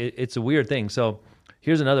it's a weird thing. So.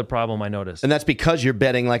 Here's another problem I noticed. And that's because you're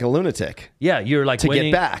betting like a lunatic. Yeah, you're to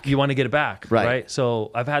winning, get back. You want to get it back, right? So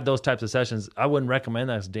I've had those types of sessions. I wouldn't recommend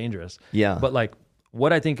that. It's dangerous. Yeah. But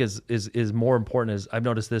what I think is more important is I've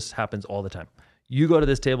noticed this happens all the time. You go to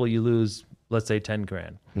this table, you lose, let's say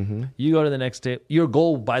 $10,000. Mm-hmm. You go to the next table. Your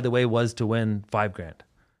goal, by the way, was to win $5,000.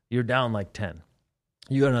 You're down 10.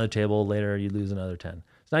 You go to another table later, you lose another 10.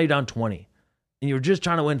 So now you're down 20, and you're just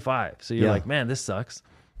trying to win 5. So you're like, man, this sucks.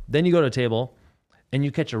 Then you go to a table. And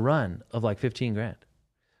you catch a run of $15,000.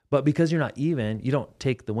 But because you're not even, you don't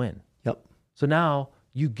take the win. Yep. So now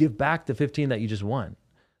you give back the 15 that you just won.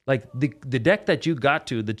 The deck that you got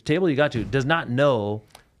to, the table you got to, does not know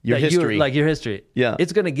your history. Your history. Yeah.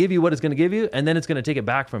 It's going to give you what it's going to give you, and then it's going to take it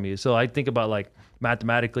back from you. So I think about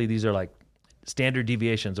mathematically, these are standard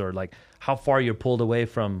deviations, or how far you're pulled away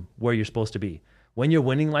from where you're supposed to be. When you're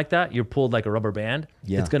winning like that, you're pulled like a rubber band.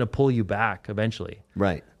 Yeah. It's going to pull you back eventually.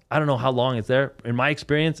 Right. I don't know how long it's there. In my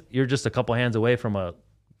experience, you're just a couple hands away from a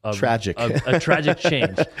tragic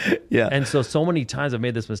change. Yeah. And so many times I've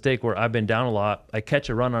made this mistake where I've been down a lot. I catch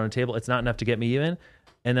a run on a table. It's not enough to get me even.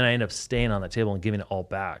 And then I end up staying on that table and giving it all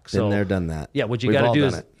back. So been there, done that. Yeah. What you got to do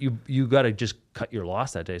is you got to just cut your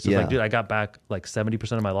loss that day. So it's dude, I got back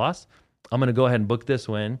 70% of my loss. I'm going to go ahead and book this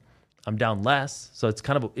win. I'm down less. So it's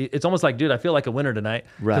it's almost like, dude, I feel like a winner tonight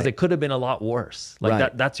because it could have been a lot worse.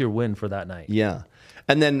 That's your win for that night. Yeah.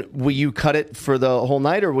 And then will you cut it for the whole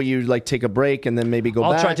night, or will you like take a break and then maybe go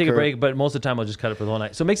back? I'll try to take a break, but most of the time I'll just cut it for the whole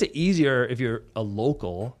night. So it makes it easier if you're a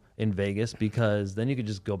local in Vegas, because then you can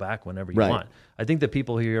just go back whenever you want. I think the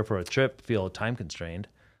people here for a trip feel time constrained.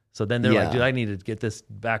 So then they're like, dude, I need to get this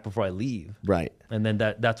back before I leave. Right. And then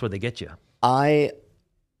that's where they get you. I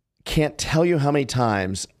can't tell you how many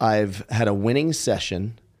times I've had a winning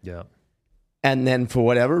session. Yeah. And then for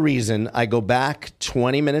whatever reason, I go back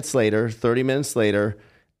 20 minutes later, 30 minutes later,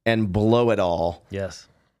 and blow it all. Yes.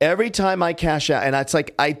 Every time I cash out, and it's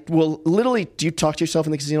like, I will literally, do you talk to yourself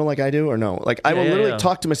in the casino like I do or no? Like, I will literally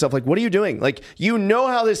talk to myself like, what are you doing? Like, you know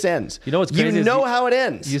how this ends. You know what's crazy? You know how it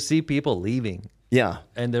ends. You see people leaving. Yeah.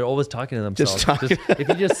 And they're always talking to themselves. If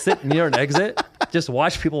you just sit near an exit, just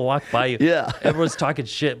watch people walk by you. Yeah. Everyone's talking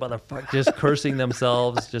shit, motherfucker, just cursing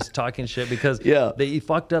themselves, just talking shit because they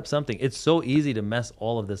fucked up something. It's so easy to mess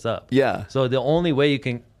all of this up. Yeah. So the only way you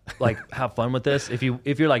can like have fun with this, if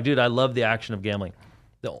you're like, dude, I love the action of gambling.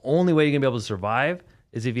 The only way you're gonna be able to survive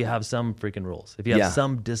is if you have some freaking rules. If you have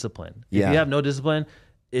some discipline. If you have no discipline,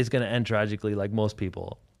 it's gonna end tragically, like most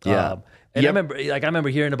people. Yeah. And I remember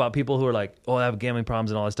hearing about people who are like, oh, I have gambling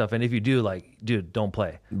problems and all that stuff. And if you do, like, dude, don't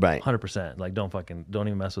play. Right. 100%. Like, don't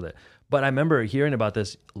even mess with it. But I remember hearing about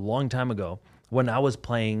this a long time ago when I was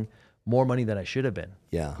playing more money than I should have been.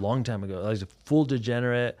 Yeah. Long time ago. I was a full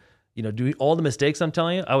degenerate, doing all the mistakes I'm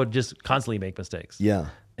telling you, I would just constantly make mistakes. Yeah.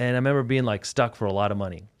 And I remember being like stuck for a lot of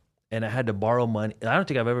money. And I had to borrow money. I don't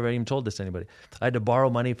think I've ever even told this to anybody. I had to borrow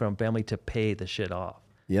money from family to pay the shit off.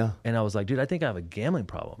 Yeah. And I was like, dude, I think I have a gambling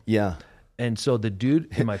problem. Yeah. And so the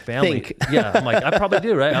dude in my family, I'm like, I probably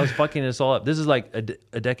do, right? I was fucking this all up. This is like a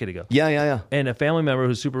decade ago. Yeah. And a family member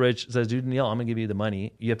who's super rich says, dude, Neel, I'm going to give you the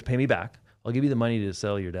money. You have to pay me back. I'll give you the money to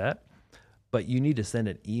settle your debt. But you need to send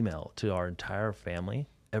an email to our entire family,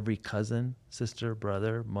 every cousin, sister,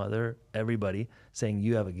 brother, mother, everybody, saying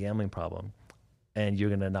you have a gambling problem and you're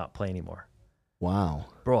going to not play anymore. Wow.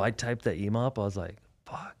 Bro, I typed that email up. I was like,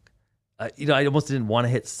 fuck. I almost didn't want to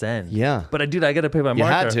hit send. Yeah. But I got to pay my marker. You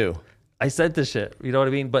had to. I said this shit, you know what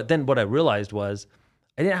I mean? But then what I realized was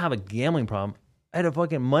I didn't have a gambling problem. I had a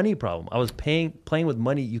fucking money problem. I was playing with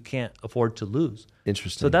money you can't afford to lose.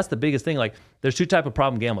 Interesting. So that's the biggest thing. Like, there's two type of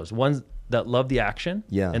problem gamblers. Ones that love the action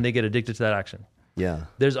and they get addicted to that action. Yeah.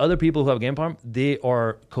 There's other people who have a gambling problem. They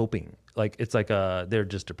are coping. Like, it's like they're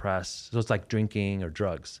just depressed. So it's like drinking or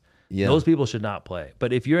drugs. Yeah. Those people should not play.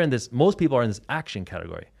 But if you're in this, most people are in this action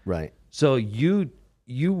category. Right. So you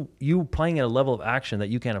playing at a level of action that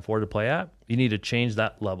you can't afford to play at, you need to change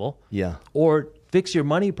that level. Yeah. Or fix your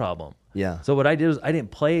money problem. Yeah. So what I did was I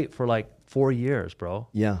didn't play for like 4 years, bro.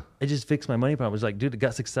 Yeah. I just fixed my money problem. It was like, dude, it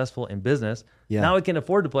got successful in business. Yeah. Now I can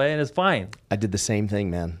afford to play and it's fine. I did the same thing,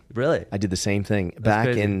 man. Really? I did the same thing. Back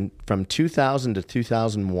crazy. From 2000 to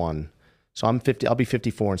 2001. So I'll be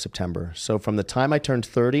 54 in September. So from the time I turned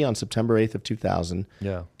 30 on September 8th of 2000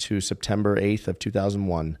 to September 8th of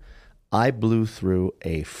 2001, I blew through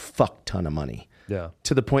a fuck ton of money. Yeah.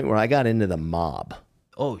 To the point where I got into the mob.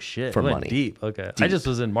 Oh shit! For went money. Deep. Okay. Deep. I just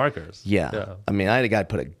was in markers. Yeah. I mean, I had a guy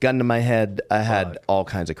put a gun to my head. I had all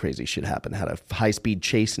kinds of crazy shit happen. I had a high-speed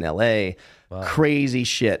chase in LA. Wow. Crazy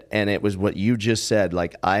shit. And it was what you just said.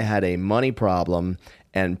 Like, I had a money problem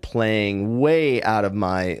and playing way out of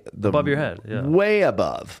above your head. Yeah. Way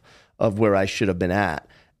above of where I should have been at.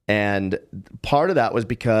 And part of that was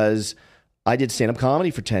because I did stand-up comedy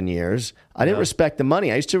for 10 years. I didn't respect the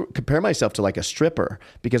money. I used to compare myself to like a stripper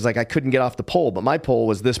because like I couldn't get off the pole, but my pole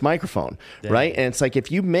was this microphone, right? And it's like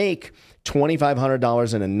if you make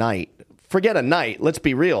 $2,500 in a night, forget a night, let's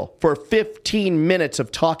be real, for 15 minutes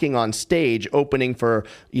of talking on stage, opening for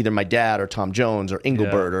either my dad or Tom Jones or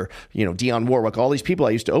Engelbert or Dionne Warwick, all these people I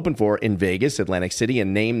used to open for in Vegas, Atlantic City,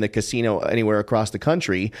 and name the casino anywhere across the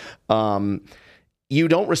country, you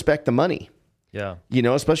don't respect the money. Yeah.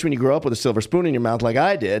 Especially when you grow up with a silver spoon in your mouth like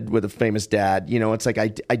I did with a famous dad, it's like I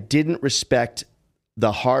didn't respect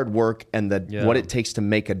the hard work and what it takes to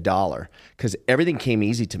make a dollar because everything came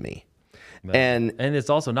easy to me. And it's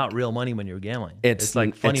also not real money when you're gambling. It's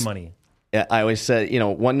like funny money. I always said,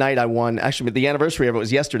 one night I won, actually the anniversary of it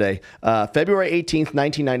was yesterday, February 18th,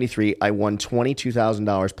 1993, I won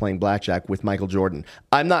 $22,000 playing blackjack with Michael Jordan.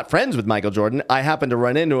 I'm not friends with Michael Jordan. I happened to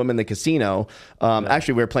run into him in the casino.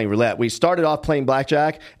 Actually, we were playing roulette. We started off playing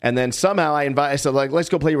blackjack, and then somehow I said, like, let's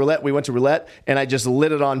go play roulette. We went to roulette, and I just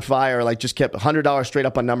lit it on fire, like just kept $100 straight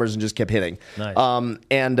up on numbers and just kept hitting.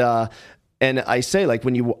 Nice. And I say, like,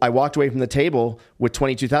 I walked away from the table with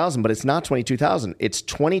 22,000, but it's not 22,000. It's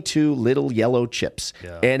 22 little yellow chips.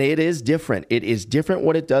 Yeah. And it is different. It is different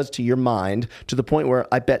what it does to your mind, to the point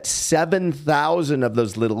where I bet 7,000 of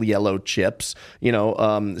those little yellow chips,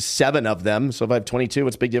 7 of them. So if I have 22,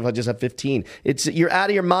 what's the big deal if I just have 15? You're out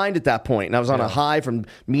of your mind at that point. And I was on a high from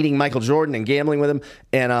meeting Michael Jordan and gambling with him.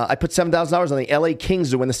 And I put $7,000 on the LA Kings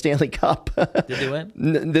to win the Stanley Cup. Did they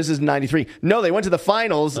win? This is 93. No, they went to the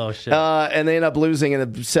finals. Oh, shit. And they ended up losing in a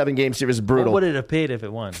 7-game series. Brutal. What would it have paid if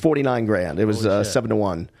it won? $49,000. It was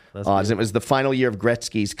 7-1 odds. It was the final year of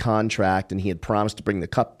Gretzky's contract, and he had promised to bring the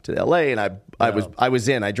cup to LA. And I was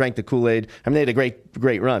in. I drank the Kool-Aid. I mean, they had a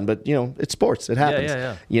great run, but it's sports. It happens.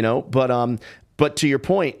 Yeah. But to your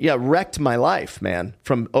point, wrecked my life, man.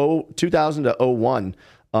 From 2000 to 01.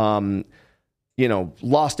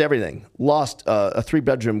 Lost everything. Lost a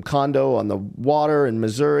 3-bedroom condo on the water in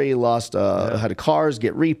Missouri. Had cars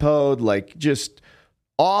get repoed. Like, just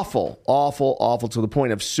awful to the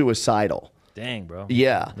point of suicidal. Dang, bro.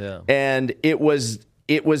 Yeah. And it was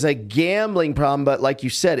a gambling problem, but like you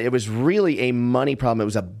said, it was really a money problem. It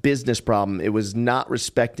was a business problem. It was not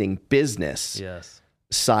respecting business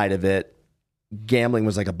side of it. Gambling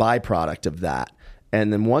was like a byproduct of that.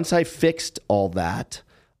 And then once I fixed all that,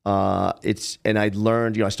 and I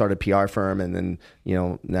learned, I started a PR firm, and then,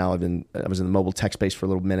 now I was in the mobile tech space for a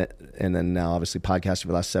little minute, and then now obviously podcasting for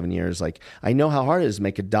the last 7 years. Like, I know how hard it is to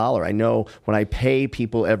make $1. I know when I pay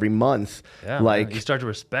people every month, you start to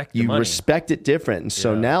respect the money. Respect it different. And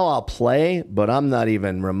so now I'll play, but I'm not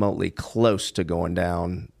even remotely close to going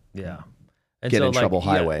down. Yeah. Get in trouble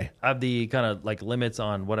highway. I have the kind of like limits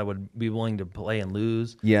on what I would be willing to play and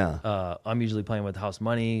lose. Yeah. I'm usually playing with house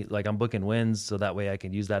money. Like, I'm booking wins so that way I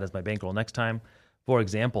can use that as my bankroll next time. For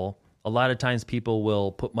example, a lot of times people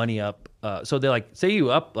will put money up. So they're like, say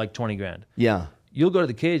you up like $20,000. Yeah. You'll go to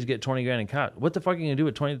the cage, get $20,000 in cash. What the fuck are you gonna do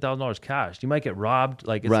with $20,000 cash? You might get robbed.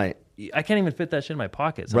 Like, right. I can't even fit that shit in my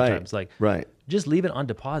pocket sometimes. Right. Just leave it on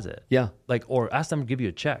deposit. Yeah. Like, or ask them to give you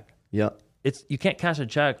a check. Yeah. You can't cash a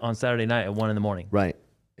check on Saturday night at 1 a.m. Right.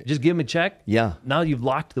 Just give them a check. Yeah. Now you've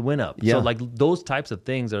locked the win up. Yeah. So like those types of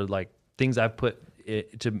things are like things I've put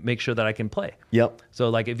to make sure that I can play. Yep. So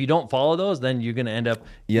like if you don't follow those, then you're going to end up,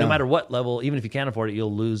 no matter what level, even if you can't afford it,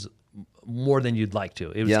 you'll lose more than you'd like to.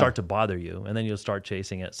 It would start to bother you, and then you'll start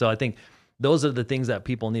chasing it. So I think those are the things that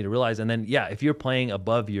people need to realize. And then, if you're playing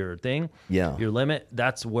above your thing, your limit,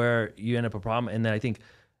 that's where you end up a problem. And then I think,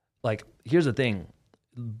 like, here's the thing.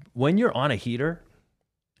 When you're on a heater,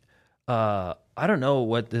 I don't know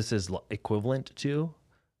what this is equivalent to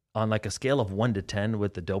on like a scale of 1 to 10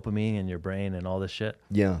 with the dopamine in your brain and all this shit.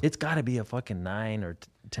 Yeah. It's got to be a fucking 9 or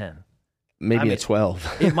 10. Maybe a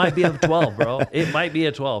 12. It might be a 12, bro. It might be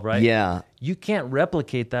a 12, right? Yeah. You can't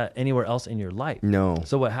replicate that anywhere else in your life. No.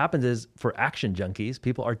 So what happens is, for action junkies,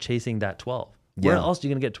 people are chasing that 12. Where else are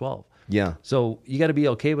you going to get 12? Yeah. So you got to be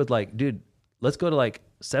okay with like, dude, let's go to like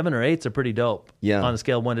 7 or 8s are pretty dope. Yeah. On a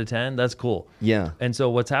scale of 1 to 10, that's cool. Yeah. And so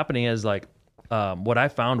what's happening is like, what I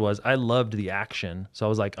found was I loved the action. So I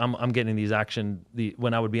was like, I'm getting these action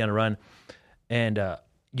when I would be on a run, and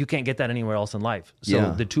you can't get that anywhere else in life.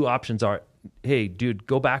 So the two options are, hey, dude,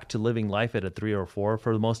 go back to living life at a 3 or 4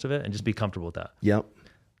 for most of it, and just be comfortable with that. Yep.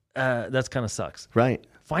 That's kind of sucks. Right.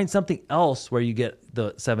 Find something else where you get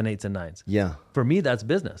the 7, 8s, and 9s. Yeah. For me, that's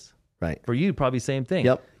business. Right. For you, probably same thing.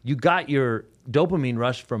 Yep. You got your dopamine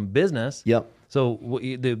rush from business. Yep. So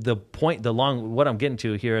the point, what I'm getting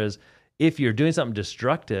to here is, if you're doing something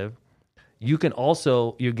destructive, you can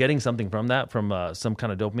also, you're getting something from that, from some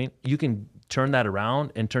kind of dopamine. You can turn that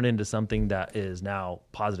around and turn it into something that is now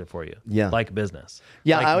positive for you. Yeah. Like business.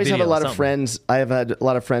 Yeah. Like I always have a lot of something. friends. I have had a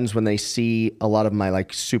lot of friends when they see a lot of my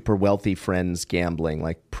like super wealthy friends gambling,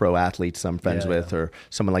 like pro athletes I'm friends with, or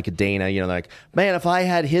someone like a Dana, they're like, man, if I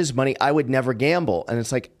had his money, I would never gamble. And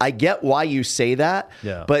it's like, I get why you say that,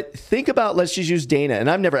 but think about, let's just use Dana.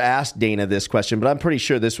 And I've never asked Dana this question, but I'm pretty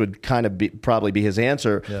sure this would kind of probably be his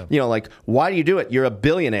answer. Yeah. Like, why do you do it? You're a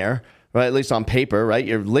billionaire. Right, at least on paper, right?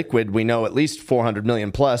 You're liquid. We know at least 400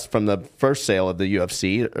 million plus from the first sale of the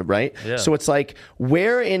UFC, right? Yeah. So it's like,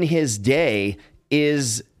 where in his day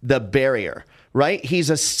is the barrier, right? He's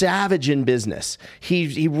a savage in business.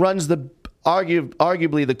 He runs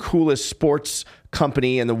arguably the coolest sports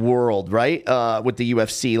company in the world, right? With the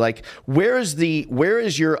UFC. Like, where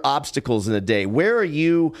is your obstacles in the day? Where are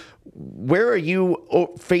you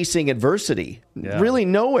facing adversity? Really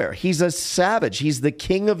nowhere. He's a savage. He's the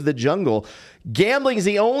king of the jungle. Gambling is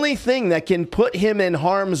the only thing that can put him in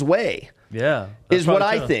harm's way. Yeah. Is what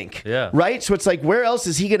I think. Yeah. Right? So it's like, where else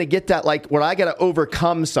is he going to get that, like, where I got to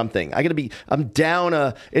overcome something? I'm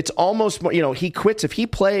down it's almost, he quits. If he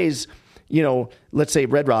plays, let's say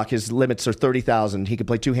Red Rock, his limits are 30,000. He could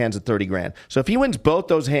play 2 hands at 30 grand. So if he wins both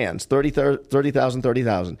those hands, 30,000,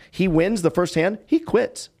 30,000, he wins the first hand, he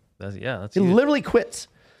quits. That's he huge. literally quits.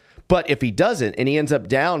 But if he doesn't and he ends up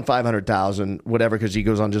down 500,000, whatever, because he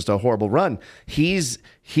goes on just a horrible run, he's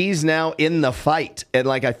now in the fight. And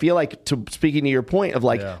like, I feel like, speaking to your point of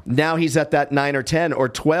like, now he's at that 9 or 10 or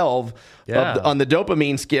 12 on the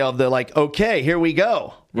dopamine scale. They're like, okay, here we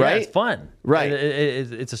go. Right. Yeah, it's fun. Right.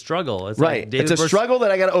 It's a struggle. It's right. Like it's a struggle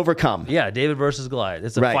that I got to overcome. Yeah. David versus Goliath.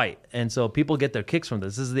 It's a fight. And so people get their kicks from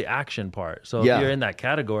this. This is the action part. So if you're in that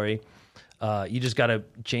category, you just got to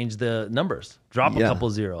change the numbers, drop a couple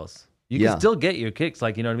zeros. You can still get your kicks.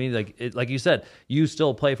 Like, you know what I mean? Like you said, you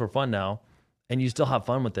still play for fun now and you still have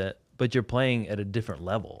fun with it, but you're playing at a different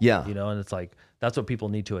level. Yeah. And it's like, that's what people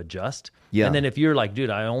need to adjust. Yeah. And then if you're like, dude,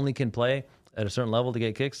 I only can play at a certain level to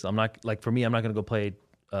get kicks. I'm not, like, for me, I'm not going to go play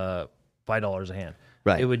 $5 a hand.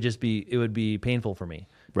 Right. It would be painful for me.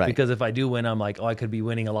 Right. Because if I do win, I'm like, I could be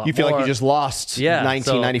winning a lot more. You feel like you just lost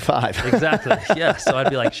 1995. So, exactly. Yeah. So I'd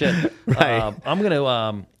be like, shit, I'm going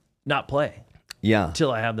to not play. Yeah.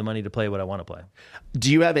 Until I have the money to play what I want to play.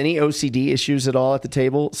 Do you have any OCD issues at all at the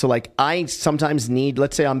table? So like, I sometimes need,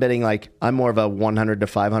 let's say I'm betting, like, I'm more of a 100 to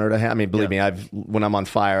 500 a hand. I mean, believe me, when I'm on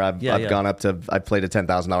fire, I've gone up to, I've played a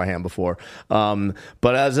 $10,000 hand before.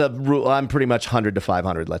 But as a rule, I'm pretty much 100 to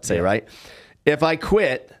 500, let's say, right? If I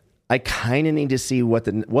quit, I kind of need to see what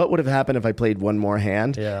would have happened if I played one more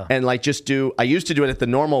hand. Yeah. And like, I used to do it at the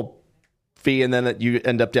normal fee, and then you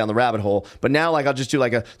end up down the rabbit hole. But now, like, I'll just do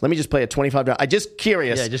like let me just play a $25. I just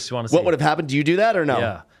curious. Yeah, just want to see what would have happened. Do you do that or no?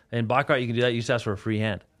 Yeah. In Baccarat, you can do that. You just ask for a free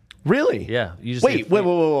hand. Really? Yeah. You just wait.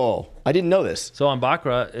 I didn't know this. So on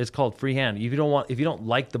Baccarat, it's called free hand. If you don't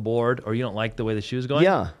like the board or you don't like the way the shoe is going,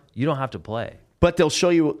 you don't have to play. But they'll show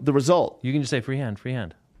you the result. You can just say free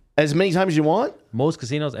hand. As many times as you want? Most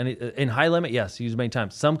casinos, and in high limit, yes, use many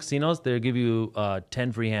times. Some casinos, they'll give you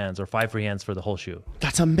 10 free hands or 5 free hands for the whole shoe.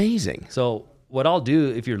 That's amazing. So what I'll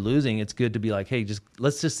do, if you're losing, it's good to be like, hey,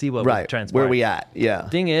 let's just see what transpires. Where we at? Yeah.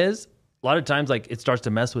 Thing is, a lot of times, like, it starts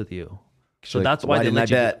to mess with you. So like, that's why they let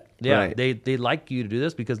you bet. Yeah, right. They like you to do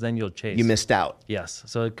this because then you'll chase. You missed out. Yes.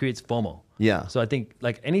 So it creates FOMO. Yeah. So I think,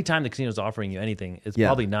 like, anytime the casino's offering you anything, it's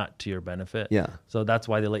probably not to your benefit. Yeah. So that's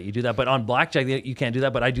why they let you do that. But on blackjack, you can't do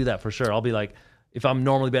that. But I do that for sure. I'll be like, if I'm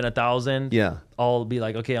normally betting 1,000, I'll be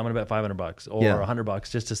like, okay, I'm gonna bet $500 or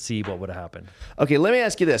 $100 just to see what would have happened. Okay, let me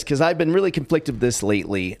ask you this, because I've been really conflicted with this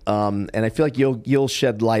lately, and I feel like you'll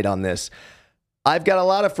shed light on this. I've got a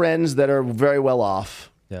lot of friends that are very well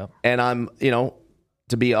off, and I'm,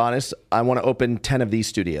 to be honest, I want to open 10 of these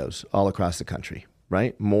studios all across the country,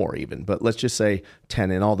 right? More even, but let's just say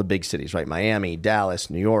 10 in all the big cities, right? Miami, Dallas,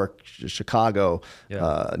 New York, Chicago,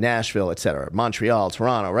 Nashville, etc., Montreal,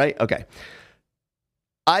 Toronto, right? Okay.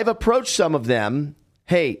 I've approached some of them,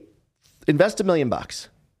 hey, invest $1 million and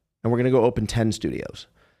we're going to go open 10 studios.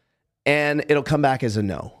 And it'll come back as a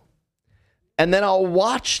no. And then I'll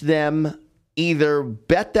watch them either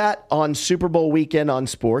bet that on Super Bowl weekend on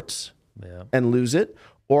sports and lose it,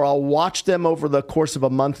 or I'll watch them over the course of a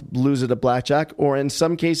month lose it at blackjack, or in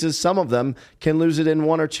some cases, some of them can lose it in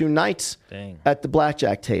 1 or 2 nights at the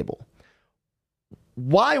blackjack table.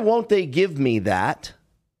 Why won't they give me that?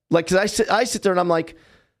 Like, because I sit there and I'm like,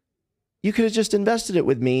 you could have just invested it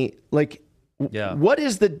with me. Like,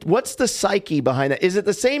 what's the psyche behind that? Is it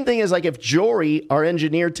the same thing as like if Jory, our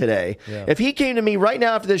engineer today, if he came to me right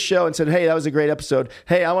now after this show and said, hey, that was a great episode.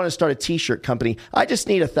 Hey, I want to start a t-shirt company. I just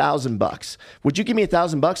need $1,000. Would you give me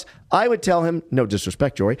 $1,000? I would tell him, no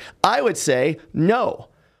disrespect, Jory. I would say no,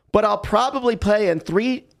 but I'll probably play in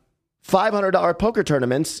 3 $500 poker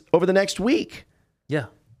tournaments over the next week. Yeah.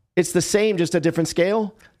 It's the same, just a different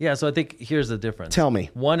scale? Yeah, so I think here's the difference. Tell me.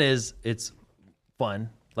 One is it's fun.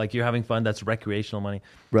 Like, you're having fun. That's recreational money.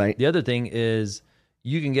 Right. The other thing is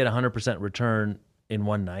you can get 100% return in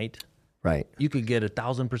one night. Right. You could get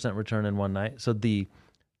 1,000% return in one night. So the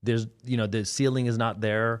ceiling is not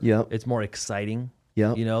there. Yep. It's more exciting.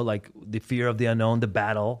 Yep. Like the fear of the unknown, the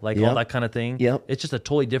battle, like all that kind of thing. Yep. It's just a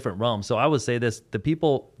totally different realm. So I would say this,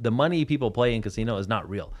 the money people play in casino is not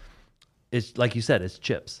real. It's like you said, it's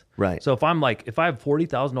chips. Right. So if I have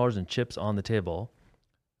 $40,000 in chips on the table,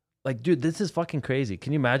 like, dude, this is fucking crazy.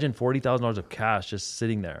 Can you imagine $40,000 of cash just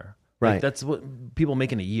sitting there? Right. Like, that's what people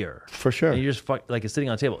make in a year. For sure. And you're just like, it's sitting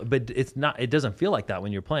on the table. But it's not, it doesn't feel like that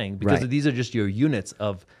when you're playing because these are just your units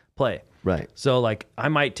of play. Right. So like, I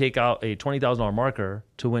might take out a $20,000 marker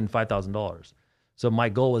to win $5,000. So my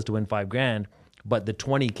goal was to win $5,000, but the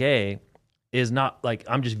 $20K is not like,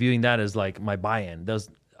 I'm just viewing that as like my buy-in.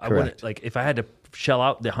 I wouldn't, like, if I had to shell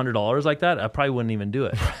out the $100 like that, I probably wouldn't even do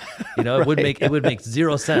it. You know, it would make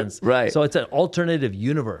zero sense. Right. So it's an alternative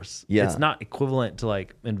universe. Yeah. It's not equivalent to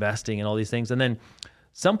like investing and all these things. And then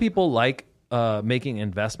some people like making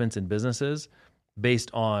investments in businesses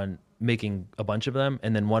based on making a bunch of them,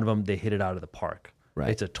 and then one of them they hit it out of the park. Right.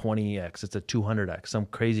 It's a 20x, it's a 200x, some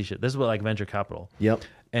crazy shit. This is what like venture capital. Yep.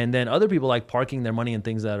 And then other people like parking their money in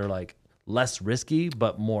things that are like less risky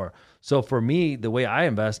but more. So for me, the way I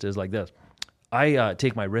invest is like this. I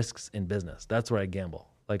take my risks in business. That's where I gamble.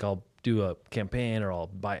 Like I'll do a campaign, or I'll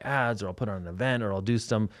buy ads, or I'll put on an event, or I'll do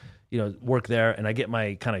some, work there, and I get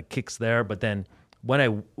my kind of kicks there. But then when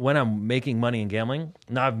I'm making money in gambling,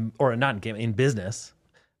 in business,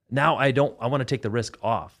 now I want to take the risk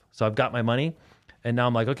off. So I've got my money, and now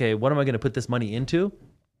I'm like, okay, what am I going to put this money into?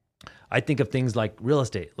 I think of things like real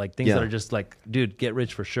estate, like things that are just like, dude, get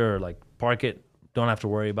rich for sure. Like park it, don't have to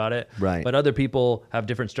worry about it. Right. But other people have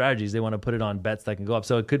different strategies. They want to put it on bets that can go up.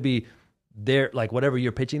 So it could be like whatever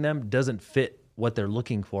you're pitching them doesn't fit what they're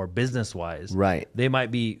looking for business wise. Right. They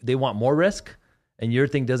want more risk, and your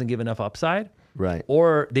thing doesn't give enough upside. Right.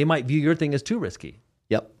 Or they might view your thing as too risky.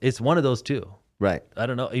 Yep. It's one of those two. Right. I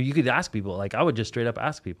don't know. You could ask people. Like I would just straight up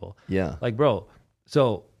ask people. Yeah. Like, bro,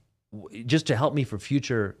 so just to help me for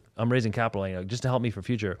future, I'm raising capital, just to help me for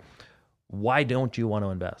future, why don't you want to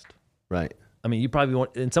invest? Right. I mean, you probably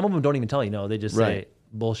won't, and some of them don't even tell you no. They just say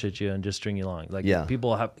bullshit you and just string you along. Like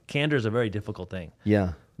candor is a very difficult thing.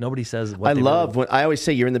 Yeah. Nobody says what I always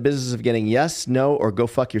say you're in the business of getting yes, no, or go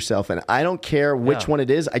fuck yourself. And I don't care which one it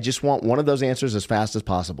is. I just want one of those answers as fast as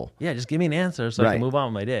possible. Yeah, just give me an answer so I can move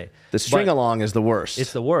on with my day. The string along is the worst.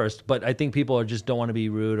 It's the worst, but I think people just don't want to be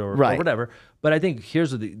rude or whatever. But I think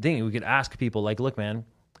here's the thing. We could ask people like, look, man,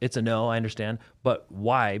 it's a no, I understand, but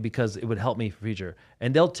why? Because it would help me for future.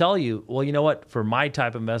 And they'll tell you, well, you know what? For my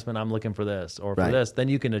type of investment, I'm looking for this or for this. Then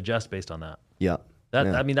you can adjust based on that. Yeah.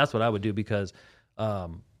 I mean, that's what I would do because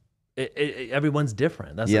everyone's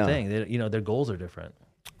different. That's the thing. Their goals are different.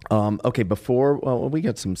 Okay, we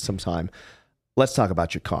got some time. Let's talk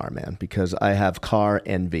about your car, man, because I have car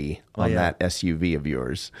envy on that SUV of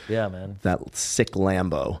yours. Yeah, man. That sick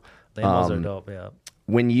Lambo. Lambos are dope, yeah.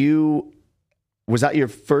 Was that your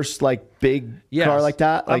first like big car like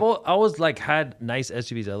that? Like, I always like had nice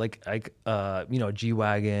SUVs. I like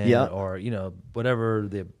G-Wagon or whatever,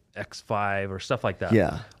 the X5 or stuff like that.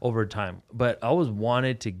 Yeah. Over time, but I always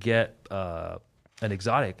wanted to get an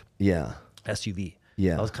exotic SUV.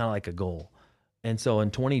 Yeah. That was kind of like a goal. And so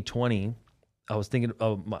in 2020, I was thinking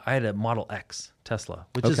I had a Model X Tesla,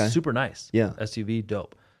 which is super nice. Yeah. SUV,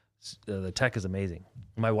 dope. The tech is amazing.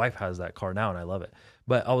 My wife has that car now and I love it.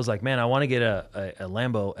 But I was like, man, I want to get a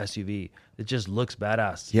Lambo SUV. It just looks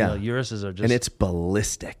badass. Yeah. Uruses are just... And it's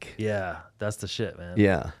ballistic. Yeah, that's the shit, man.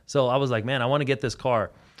 Yeah. So I was like, man, I want to get this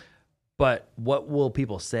car. But what will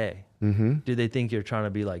people say? Mm-hmm. Do they think you're trying to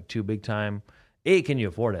be like too big time? Can you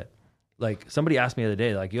afford it? Like somebody asked me the other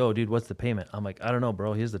day, like, yo, dude, what's the payment? I'm like, I don't know,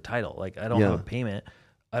 bro. Here's the title. Like, I don't have a payment.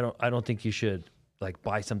 I don't think you should like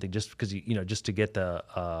buy something just because just to get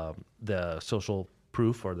the social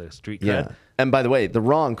proof or the street cred. Yeah. And by the way,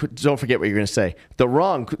 don't forget what you're going to say.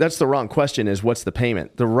 That's the wrong question is what's the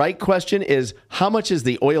payment? The right question is how much is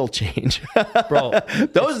the oil change? Bro,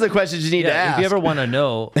 those are the questions you need to ask. If you ever want to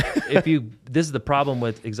know, this is the problem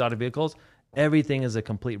with exotic vehicles. Everything is a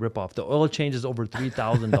complete ripoff. The oil change is over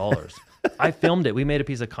 $3,000. I filmed it. We made a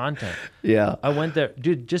piece of content. Yeah. I went there,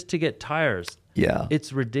 dude, just to get tires. Yeah.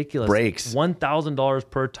 It's ridiculous. Brakes. $1,000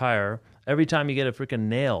 per tire. Every time you get a freaking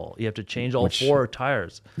nail, you have to change all 4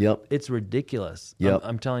 tires. Yep. It's ridiculous. Yep.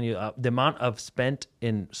 I'm telling you, the amount of spent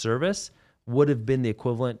in service would have been the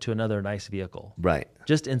equivalent to another nice vehicle. Right.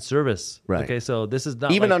 Just in service. Right. Okay, so this is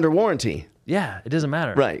not even under warranty. Yeah, it doesn't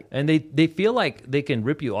matter. Right. And they feel like they can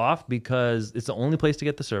rip you off because it's the only place to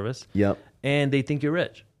get the service. Yep. And they think you're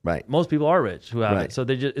rich. Right. Most people are rich who have it. So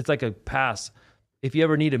it's like a pass. If you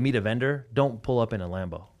ever need to meet a vendor, don't pull up in a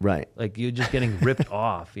Lambo. Right. Like you're just getting ripped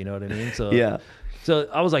off. You know what I mean? So yeah. So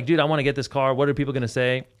I was like, dude, I want to get this car. What are people going to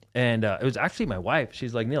say? And it was actually my wife.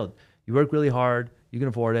 She's like, Neel, you work really hard. You can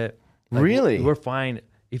afford it. Like, really? We're fine.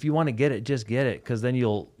 If you want to get it, just get it because then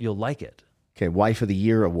you'll like it. Okay, Wife of the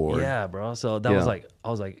Year award. Yeah, bro. So that was like,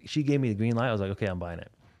 I was like, she gave me the green light. I was like, okay, I'm buying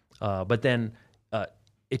it. But then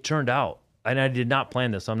it turned out, and I did not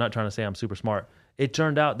plan this, so I'm not trying to say I'm super smart. It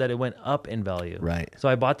turned out that it went up in value. Right. So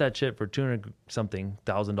I bought that shit for $200,000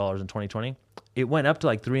 in 2020. It went up to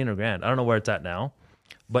like $300,000. I don't know where it's at now.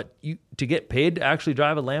 But to get paid to actually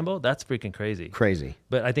drive a Lambo, that's freaking crazy. Crazy.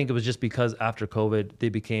 But I think it was just because after COVID, they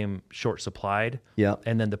became short supplied. Yeah.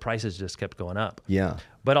 And then the prices just kept going up. Yeah.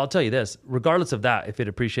 But I'll tell you this, regardless of that, if it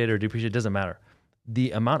appreciated or depreciated, it doesn't matter.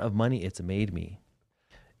 the amount of money it's made me.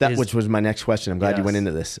 Which was my next question. I'm glad you went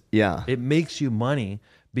into this. Yeah. It makes you money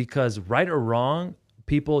because right or wrong,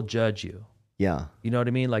 people judge you. Yeah. You know what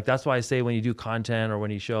I mean? Like, that's why I say when you do content or when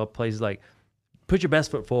you show up places, like, put your best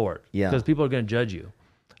foot forward. Yeah. Because people are going to judge you.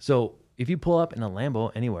 So if you pull up in a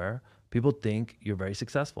Lambo anywhere, people think you're very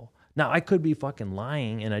successful. Now, I could be fucking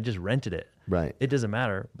lying and I just rented it. Right. It doesn't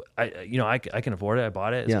matter. I can afford it. I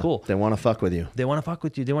bought it. It's cool. They want to fuck with you. They want to fuck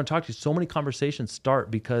with you. They want to talk to you. So many conversations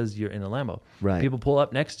start because you're in a Lambo. Right. People pull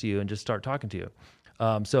up next to you and just start talking to you.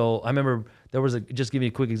 So I remember just give you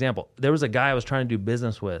a quick example. There was a guy I was trying to do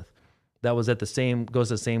business with that was goes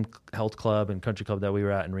to the same health club and country club that we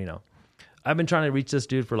were at in Reno. I've been trying to reach this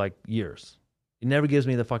dude for like years. He never gives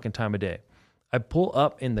me the fucking time of day. I pull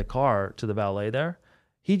up in the car to the valet there.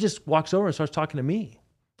 He just walks over and starts talking to me.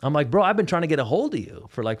 I'm like, bro, I've been trying to get a hold of you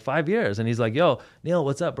for like 5 years. And he's like, yo, Neel,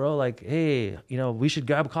 what's up, bro? Like, hey, we should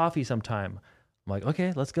grab coffee sometime. I'm like,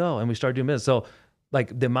 okay, let's go. And we start doing business. So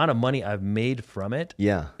like the amount of money I've made from it,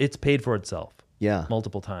 it's paid for itself. Yeah.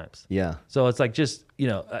 Multiple times. Yeah. So it's like just,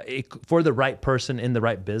 for the right person in the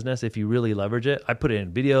right business, if you really leverage it, I put it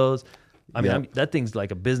in videos. I mean, that thing's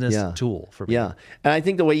like a business tool for me. Yeah. And I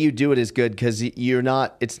think the way you do it is good because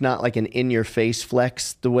it's not like an in-your-face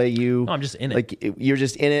flex the way you... No, I'm just in it. Like, you're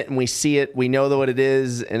just in it and we see it, we know what it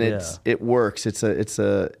is, and it works.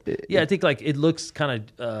 I think like it looks kind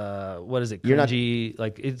of, what is it, cringy?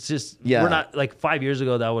 Like, it's just, we're not, like 5 years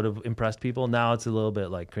ago that would have impressed people. Now it's a little bit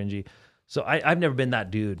like cringy. So I've never been that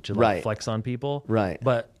dude to like flex on people. Right.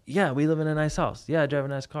 But yeah, we live in a nice house. Yeah, I drive a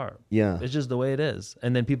nice car. Yeah. It's just the way it is.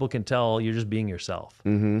 And then people can tell you're just being yourself.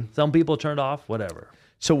 Mm-hmm. Some people turned off, whatever.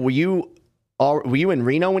 So were you in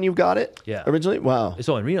Reno when you got it? Yeah. Originally? Wow.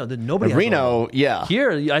 So in Reno, nobody has Reno, one. yeah.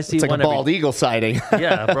 Here, I see it's like one a bald eagle sighting.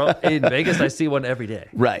 Yeah, bro. In Vegas, I see one every day.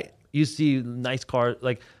 Right. You see nice cars.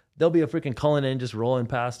 Like, there'll be a freaking Cullinan just rolling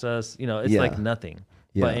past us. It's like nothing.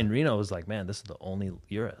 Yeah. But in Reno, it was like, man, this is the only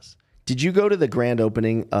Urus. Did you go to the grand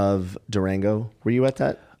opening of Durango? Were you at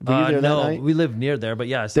that? Were you there that night? We lived near there, but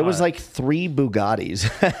yeah, there was like 3 Bugattis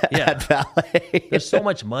at Valet. There's so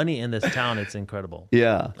much money in this town; it's incredible.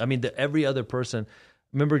 Yeah, I mean, every other person.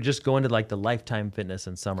 Remember just going to like the Lifetime Fitness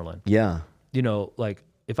in Summerlin. Yeah, like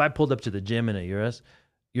if I pulled up to the gym in a Urus,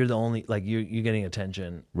 you're the only you're getting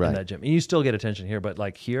attention in that gym, and you still get attention here, but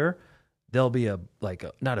like here. There'll be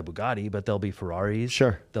not a Bugatti, but there'll be Ferraris.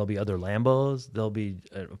 Sure. There'll be other Lambos. There'll be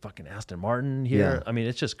a fucking Aston Martin here. Yeah. I mean,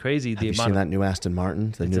 it's just crazy. Have you seen that new Aston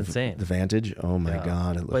Martin? It's insane. The Vantage. Oh my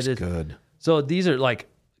God, it looks good. So these are like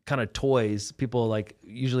kind of toys. People like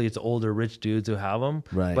usually it's older rich dudes who have them.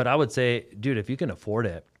 Right. But I would say, dude, if you can afford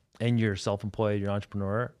it and you're self-employed, you're an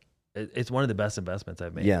entrepreneur, it's one of the best investments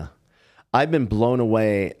I've made. Yeah, I've been blown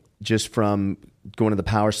away. Just from going to the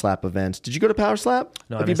Power Slap events. Did you go to Power Slap?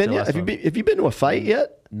 No, have you been yet? Have you been to a fight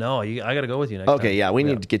yet? No, I got to go with you next time. Okay, yeah, we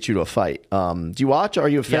need to get you to a fight. Do you watch? Are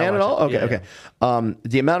you a fan at all? Okay.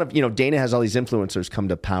 The amount of Dana has all these influencers come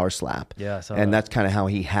to Power Slap. Yeah, and that's kind of how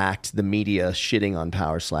he hacked the media shitting on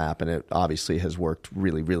Power Slap, and it obviously has worked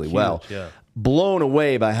really, really well. Yeah. Blown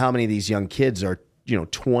away by how many of these young kids are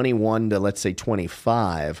 21 to let's say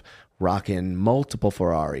 25. Rocking multiple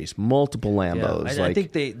Ferraris, multiple Lambos. I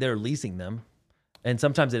think they're leasing them, and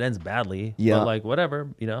sometimes it ends badly. Yeah, but like whatever,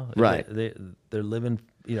 right? They're living.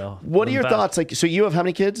 What are your thoughts? Like, so you have how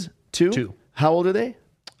many kids? 2. 2. How old are they?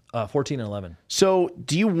 14 and 11. So,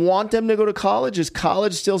 do you want them to go to college? Is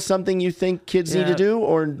college still something you think kids need to do,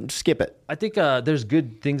 or skip it? I think there's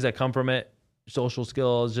good things that come from it. Social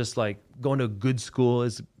skills, just like going to a good school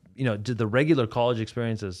is, the regular college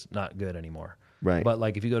experience is not good anymore. Right. But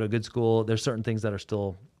like if you go to a good school, there's certain things that are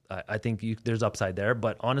still, I think there's upside there.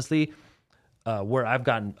 But honestly, where I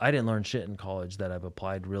didn't learn shit in college that I've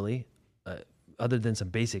applied really, other than some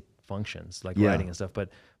basic functions like writing and stuff. But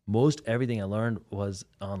most everything I learned was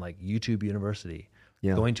on like YouTube University,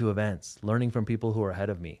 going to events, learning from people who are ahead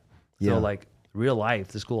of me. So like real life,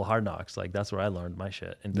 the school of hard knocks, like that's where I learned my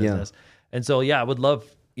shit in business. And so, I would love,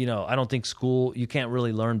 I don't think you can't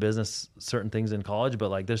really learn business, certain things in college, but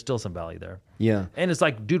like there's still some value there. Yeah. And it's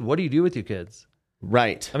like, dude, what do you do with your kids?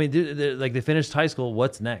 Right. I mean, like they finished high school.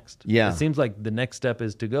 What's next? Yeah. It seems like the next step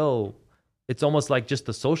is to go. It's almost like just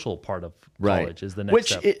the social part of college is the next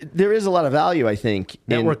step. There is a lot of value, I think.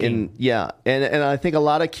 Networking. And I think a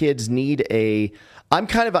lot of kids need I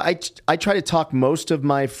try to talk most of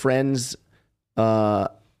my friends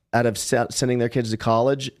out of sending their kids to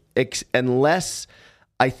college, unless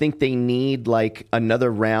I think they need like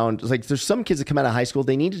another round. Like there's some kids that come out of high school,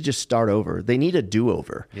 they need to just start over. They need a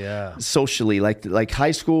do-over. Yeah. Socially, like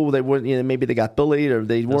high school, they weren't, maybe they got bullied or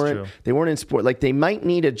they weren't in sport. Like they might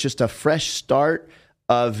need just a fresh start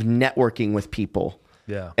of networking with people.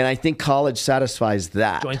 Yeah. And I think college satisfies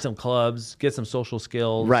that. Join some clubs, get some social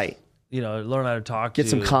skills. Right. Learn how to talk. Get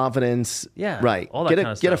some confidence. Yeah. Right. All that kind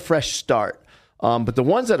of stuff. Get a fresh start. But the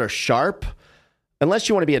ones that are sharp, unless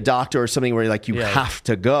you want to be a doctor or something where you have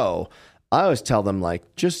to go, I always tell them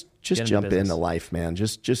just jump into life, man.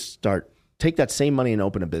 Just start. Take that same money and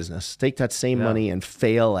open a business. Take that same money and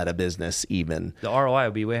fail at a business even. The ROI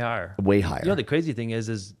will be way higher. Way higher. The crazy thing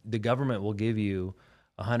is the government will give you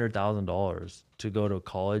 $100,000 to go to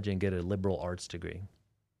college and get a liberal arts degree,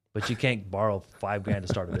 but you can't borrow $5,000 to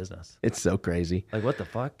start a business. It's so crazy. Like, what the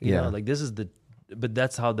fuck? You know, like but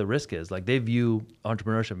that's how the risk is. Like, they view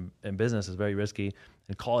entrepreneurship and business as very risky,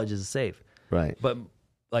 and college is safe. Right. But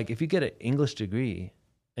like, if you get an English degree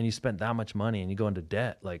and you spend that much money and you go into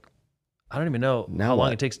debt, like, I don't even know how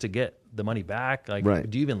long it takes to get the money back. Like,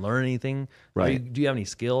 do you even learn anything? Right. Do you have any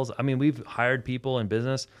skills? I mean, we've hired people in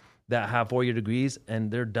business that have 4-year degrees and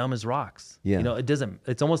they're dumb as rocks. Yeah.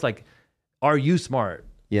 It's almost like, are you smart?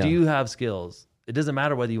 Yeah. Do you have skills? It doesn't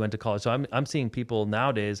matter whether you went to college. So I'm seeing people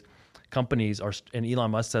nowadays, companies are, and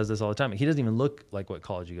Elon Musk says this all the time. He doesn't even look like what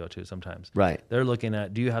college you go to sometimes. Right. They're looking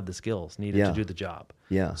at, do you have the skills needed to do the job?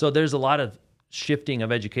 Yeah. So there's a lot of shifting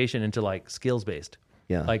of education into like skills based.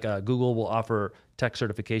 Yeah. Like Google will offer tech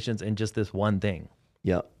certifications in just this one thing.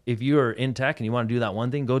 Yeah. If you're in tech and you want to do that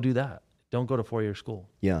one thing, go do that. Don't go to 4-year school.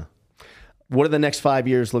 Yeah. What do the next 5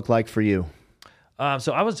 years look like for you?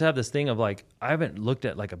 So I always have this thing of like, I haven't looked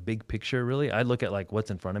at like a big picture really. I look at like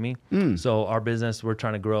what's in front of me. So our business, we're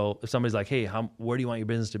trying to grow. If somebody's like, hey, where do you want your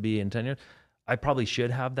business to be in 10 years? I probably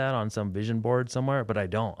should have that on some vision board somewhere, but I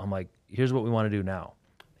don't. I'm like, here's what we want to do now.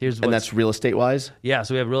 And that's real estate wise? Yeah.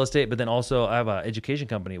 So we have real estate, but then also I have an education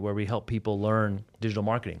company where we help people learn digital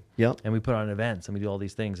marketing. Yep. And we put on events and we do all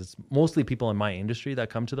these things. It's mostly people in my industry that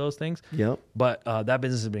come to those things. Yep. But that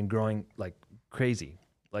business has been growing like crazy.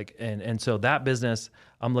 Like, and so that business,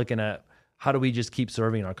 I'm looking at how do we just keep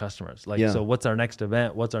serving our customers? Like, so what's our next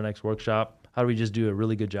event? What's our next workshop? How do we just do a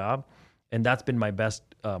really good job? And that's been my best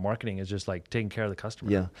marketing, is just like taking care of the customer.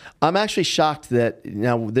 Yeah. I'm actually shocked that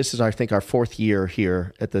now this is, I think, our 4th year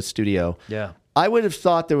here at the studio. Yeah. I would have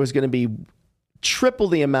thought there was going to be triple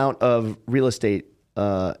the amount of real estate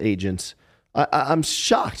agents. I'm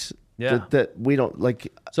shocked that we don't like.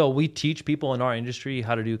 So we teach people in our industry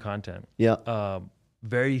how to do content. Yeah.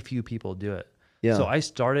 Very few people do it. Yeah. So I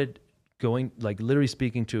started going, like literally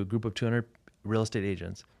speaking to a group of 200 real estate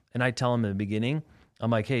agents. And I tell them in the beginning, I'm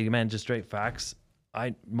like, hey, man, just straight facts.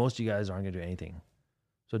 Most of you guys aren't going to do anything.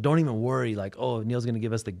 So don't even worry like, oh, Neel's going to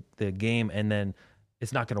give us the game and then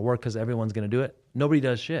it's not going to work because everyone's going to do it. Nobody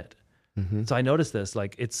does shit. Mm-hmm. So I noticed this,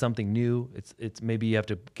 like it's something new. It's maybe you have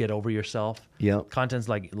to get over yourself. Yeah. Content's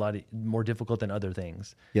like a lot more difficult than other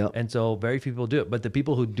things. Yeah. And so very few people do it. But the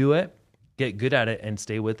people who do it, get good at it and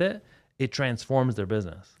stay with it, it transforms their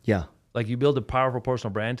business. Yeah. Like you build a powerful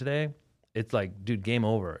personal brand today, it's like, dude, game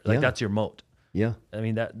over. Like that's your moat. Yeah. I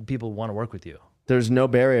mean, that people want to work with you. There's no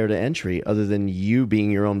barrier to entry other than you being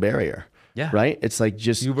your own barrier. Yeah. Right? It's like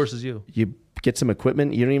just you versus you. You get some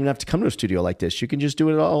equipment. You don't even have to come to a studio like this. You can just do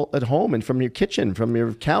it all at home and from your kitchen, from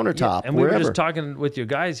your countertop, and wherever. We were just talking with your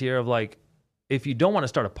guys here of like, if you don't want to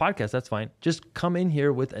start a podcast, that's fine. Just come in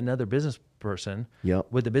here with another business person,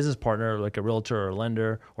 with a business partner, like a realtor or a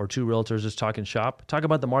lender or 2 realtors, just talking shop. Talk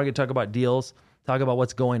about the market, talk about deals, talk about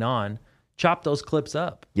what's going on. Chop those clips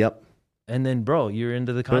up. Yep. And then, bro, you're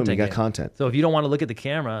into the content. Boom, you got game. content. So if you don't want to look at the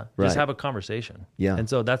camera, Right. just have a conversation. Yeah. And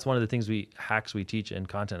so that's one of the things hacks we teach in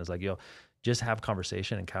content is like, just have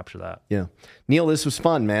conversation and capture that. Yeah. Neel, this was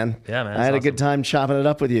fun, man. Yeah, man. I had a good time chopping it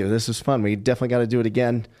up with you. This was fun. We definitely got to do it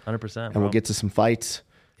again. 100%. And we'll get to some fights.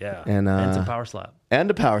 Yeah. And some power slap. And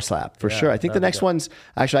a power slap, for sure. I think the next one's,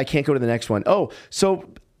 actually, I can't go to the next one. Oh, so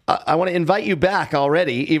I want to invite you back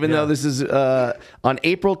already, even though this is on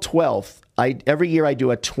April 12th. Every year I do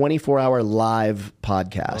a 24-hour live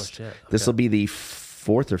podcast. Oh, shit. Okay. This will be the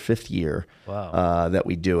 4th or 5th year that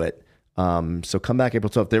we do it. So come back April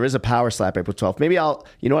 12th. There is a power slap April 12th. Maybe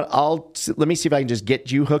let me see if I can just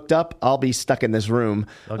get you hooked up. I'll be stuck in this room,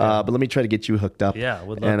 but let me try to get you hooked up. Yeah,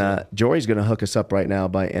 would love to. Jory's going to hook us up right now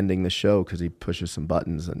by ending the show because he pushes some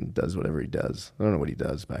buttons and does whatever he does. I don't know what he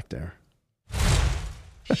does back there.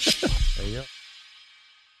 There you go.